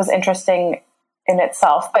 so it was interesting in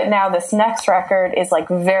itself. But now this next record is like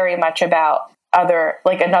very much about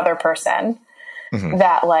another person. Mm-hmm.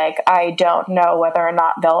 That like I don't know whether or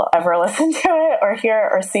not they'll ever listen to it or hear it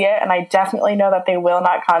or see it, and I definitely know that they will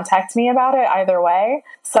not contact me about it either way.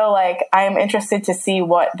 So like I'm interested to see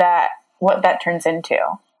what that turns into.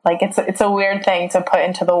 Like it's a weird thing to put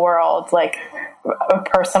into the world, like a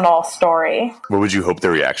personal story. What would you hope the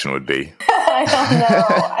reaction would be?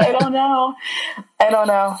 I don't know.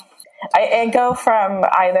 I go from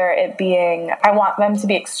either it being I want them to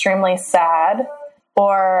be extremely sad,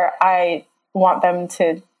 or I want them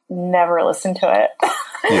to never listen to it.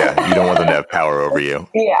 Yeah, you don't want them to have power over you.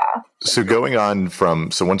 Yeah. So going on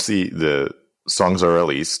so once the songs are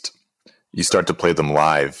released, you start to play them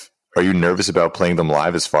live. Are you nervous about playing them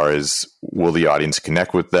live as far as will the audience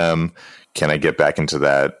connect with them? Can I get back into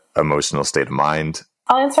that emotional state of mind?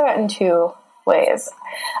 I'll answer that in two ways.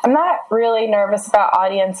 I'm not really nervous about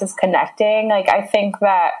audiences connecting. Like I think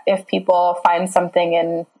that if people find something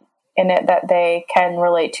in it that they can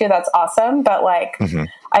relate to, that's awesome. But like, mm-hmm.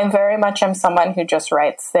 I very much am someone who just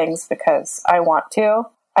writes things because I want to.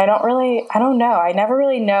 I don't know. I never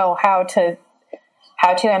really know how to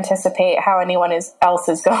anticipate how anyone else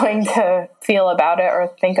is going to feel about it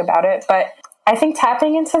or think about it. But I think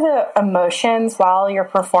tapping into the emotions while you're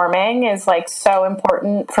performing is like so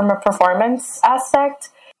important from a performance aspect.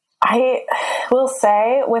 I will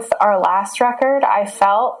say with our last record, I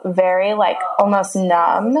felt very like almost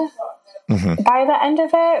numb mm-hmm. by the end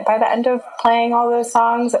of it, by the end of playing all those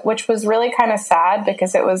songs, which was really kind of sad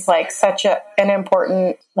because it was like such an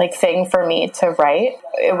important like thing for me to write.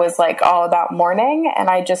 It was like all about mourning. And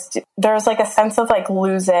there's like a sense of like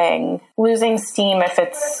losing steam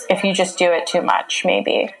if you just do it too much,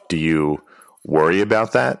 maybe. Do you worry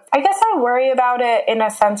about that? I guess I worry about it in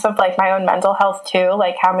a sense of like my own mental health too.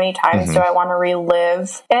 Like how many times mm-hmm. do I want to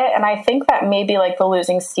relive it? And I think that maybe like the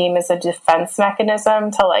losing steam is a defense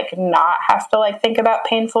mechanism to like not have to like think about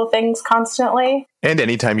painful things constantly. And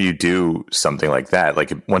anytime you do something like that,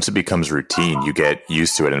 like once it becomes routine, you get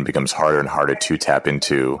used to it and it becomes harder and harder to tap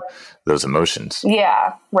into those emotions.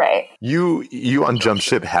 Yeah, right. You on Jump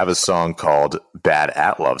Ship have a song called Bad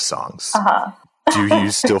at Love Songs. Uh-huh. Do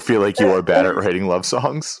you still feel like you are bad at writing love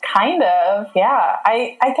songs? Kind of, yeah.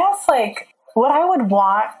 I guess like what I would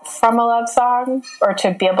want from a love song or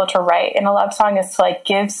to be able to write in a love song is to like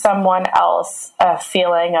give someone else a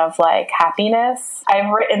feeling of like happiness. I've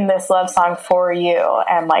written this love song for you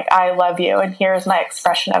and like, I love you. And here's my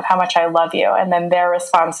expression of how much I love you. And then their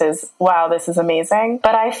response is, wow, this is amazing.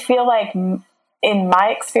 But I feel like in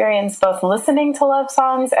my experience, both listening to love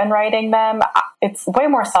songs and writing them, it's way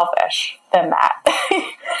more selfish than that.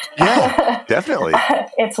 Yeah, definitely.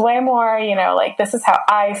 It's way more, like this is how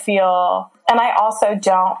I feel. And I also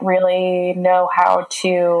don't really know how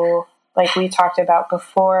to, like we talked about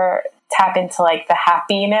before, tap into like the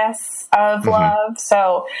happiness of mm-hmm. love.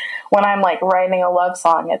 So when I'm like writing a love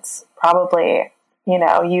song, it's probably,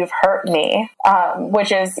 you've hurt me,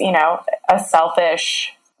 which is, a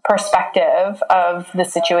selfish perspective of the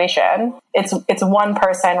situation. It's one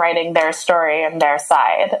person writing their story and their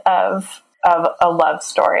side of a love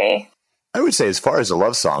story. I would say as far as a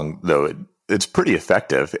love song, though, it's pretty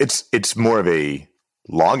effective. It's more of a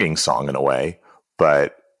longing song in a way,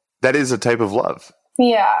 but that is a type of love.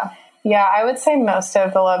 Yeah. I would say most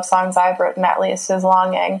of the love songs I've written, at least, is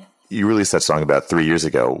longing. You released that song about 3 years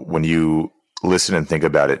ago. When you listen and think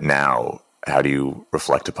about it now, how do you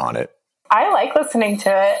reflect upon it? I like listening to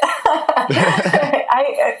it.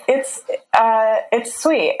 It's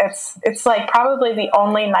sweet. It's like probably the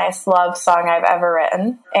only nice love song I've ever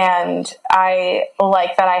written. And I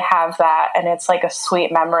like that I have that. And it's like a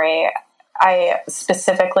sweet memory. I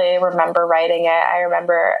specifically remember writing it. I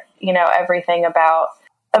remember everything about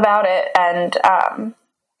it. And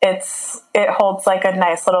it holds like a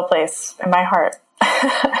nice little place in my heart.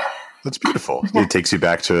 That's beautiful. It takes you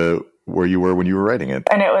back to where you were when you were writing it.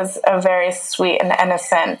 And it was a very sweet and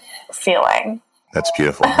innocent feeling. That's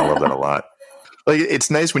beautiful. I love that a lot. Like, it's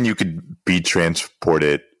nice when you could be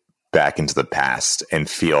transported back into the past and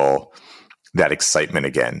feel that excitement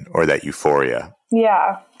again, or that euphoria.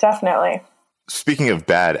 Yeah, definitely. Speaking of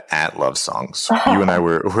bad at love songs, you and I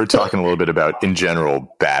were talking a little bit about, in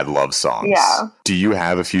general, bad love songs. Yeah. Do you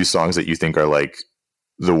have a few songs that you think are like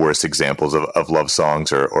the worst examples of love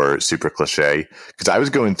songs or super cliche? Because I was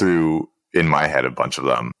going through in my head a bunch of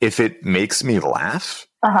them. If it makes me laugh,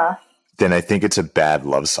 then I think it's a bad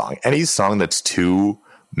love song. Any song that's too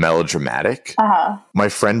melodramatic. My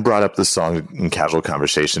friend brought up the song in casual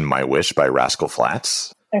conversation, My Wish by Rascal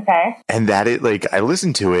Flatts. Okay. And that I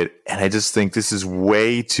listened to it and I just think this is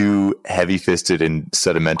way too heavy-fisted and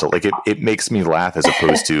sentimental. Like it makes me laugh as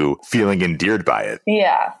opposed to feeling endeared by it.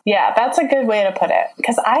 Yeah. Yeah. That's a good way to put it.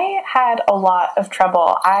 Because I had a lot of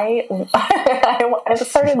trouble. I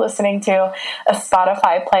started listening to a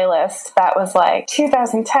Spotify playlist that was like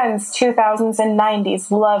 2010s, 2000s, and 90s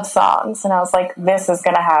love songs. And I was like, this is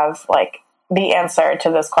going to have like the answer to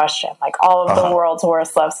this question. Like all of the world's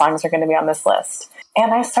worst love songs are going to be on this list.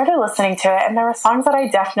 And I started listening to it, and there were songs that I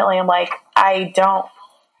definitely am like, I don't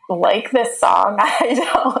like this song.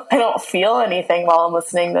 I don't feel anything while I'm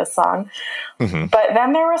listening to this song. Mm-hmm. But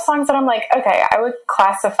then there were songs that I'm like, okay, I would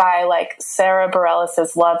classify like Sarah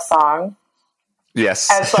Bareilles' Love Song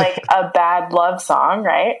as like a bad love song,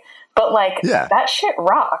 right? But like that shit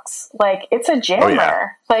rocks. Like it's a jammer. Oh, yeah.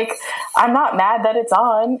 Like I'm not mad that it's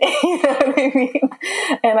on. You know what I mean?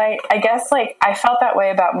 And I guess like I felt that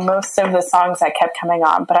way about most of the songs that kept coming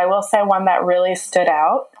on. But I will say one that really stood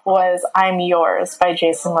out was I'm Yours by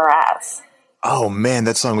Jason Mraz. Oh man,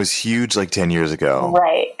 that song was huge like 10 years ago.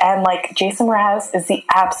 Right. And like Jason Mraz is the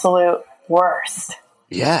absolute worst.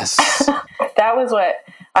 Yes. That was what,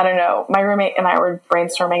 I don't know, my roommate and I were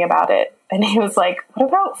brainstorming about it. And he was like, what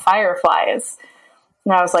about Fireflies?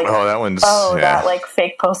 And I was like, that like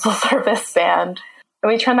fake postal service band. And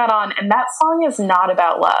we turned that on, and that song is not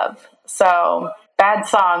about love. So bad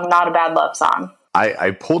song, not a bad love song.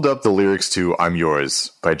 I pulled up the lyrics to I'm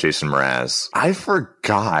Yours by Jason Mraz. I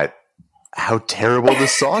forgot how terrible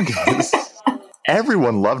this song is.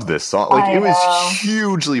 Everyone loved this song. Like, it was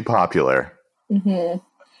hugely popular. Mm-hmm.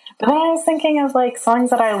 But then I was thinking of like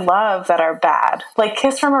songs that I love that are bad. Like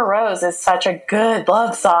Kiss from a Rose is such a good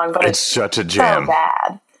love song, but it's such a jam. So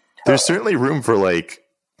bad. There's certainly room for like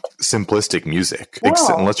simplistic music,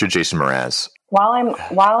 unless you're Jason Mraz. While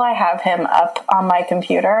I have him up on my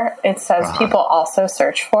computer, it says people also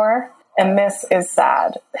search for, and this is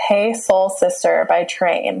sad. Hey Soul Sister by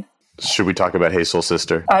Train. Should we talk about Hey Soul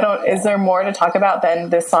Sister? Is there more to talk about than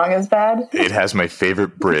this song is bad? It has my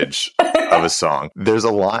favorite bridge of a song. There's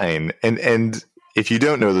a line, and if you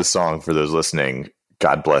don't know the song, for those listening,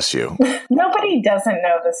 God bless you. Nobody doesn't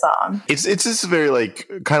know the song. It's just very like,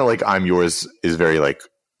 kind of like I'm Yours is very like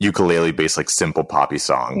ukulele based, like simple poppy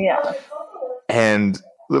song. Yeah. And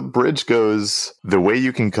the bridge goes, the way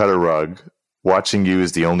you can cut a rug, watching you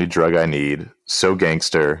is the only drug I need. So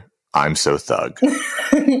gangster, I'm so thug.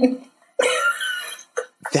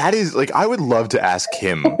 That is like, I would love to ask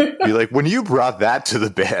him, be like, when you brought that to the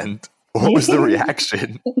band, what was the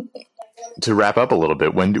reaction? To wrap up a little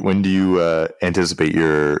bit, when do you anticipate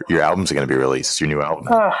your albums are going to be released, your new album?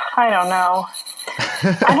 I don't know.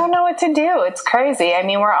 I don't know what to do. It's crazy. I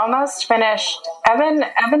mean, we're almost finished.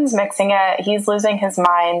 Evan's mixing it. He's losing his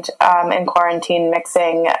mind in quarantine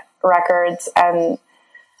mixing records, and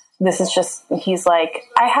this is just, he's like,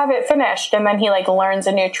 I have it finished. And then he like learns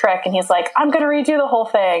a new trick and he's like, I'm going to redo the whole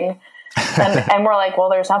thing. And we're like,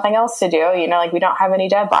 well, there's nothing else to do. You know, like we don't have any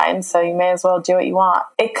deadlines, so you may as well do what you want.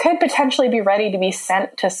 It could potentially be ready to be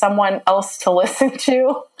sent to someone else to listen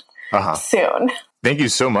to soon. Thank you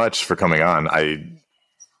so much for coming on. I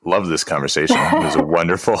love this conversation. It was a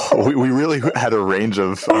wonderful, we really had a range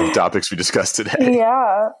of topics we discussed today.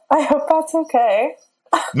 Yeah. I hope that's okay.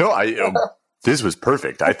 No, this was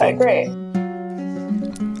perfect, I think. Great.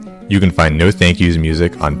 You can find No Thank You's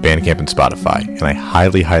music on Bandcamp and Spotify, and I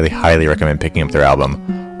highly, highly, highly recommend picking up their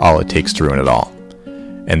album, All It Takes to Ruin It All.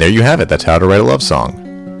 And there you have it. That's how to write a love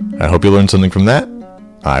song. I hope you learned something from that.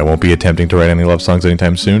 I won't be attempting to write any love songs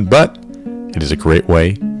anytime soon, but it is a great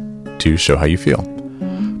way to show how you feel.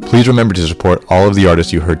 Please remember to support all of the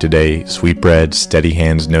artists you heard today, Sweetbread, Steady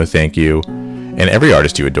Hands, No Thank You, and every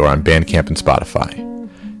artist you adore on Bandcamp and Spotify.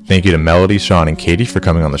 Thank you to Melody, Sean, and Katie for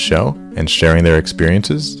coming on the show and sharing their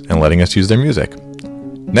experiences and letting us use their music.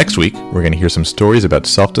 Next week, we're going to hear some stories about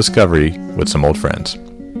self-discovery with some old friends.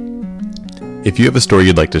 If you have a story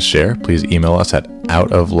you'd like to share, please email us at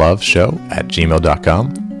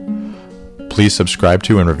outofloveshow@gmail.com. Please subscribe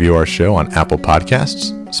to and review our show on Apple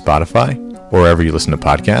Podcasts, Spotify, or wherever you listen to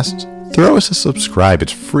podcasts. Throw us a subscribe.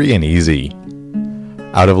 It's free and easy.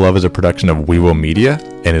 Out of Love is a production of We Will Media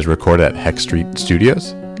and is recorded at Heck Street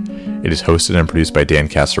Studios. It is hosted and produced by Dan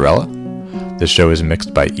Casarella. The show is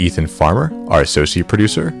mixed by Ethan Farmer, our associate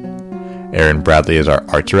producer. Aaron Bradley is our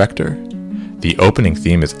art director. The opening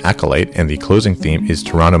theme is Acolyte, and the closing theme is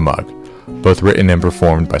Toronto Mug, both written and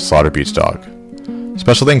performed by Slaughter Beach Dog.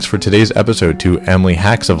 Special thanks for today's episode to Emily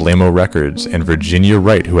Hacks of Lamo Records and Virginia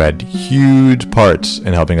Wright, who had huge parts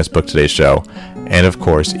in helping us book today's show, and of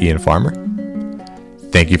course, Ian Farmer.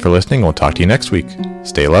 Thank you for listening. We'll talk to you next week.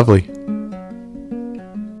 Stay lovely.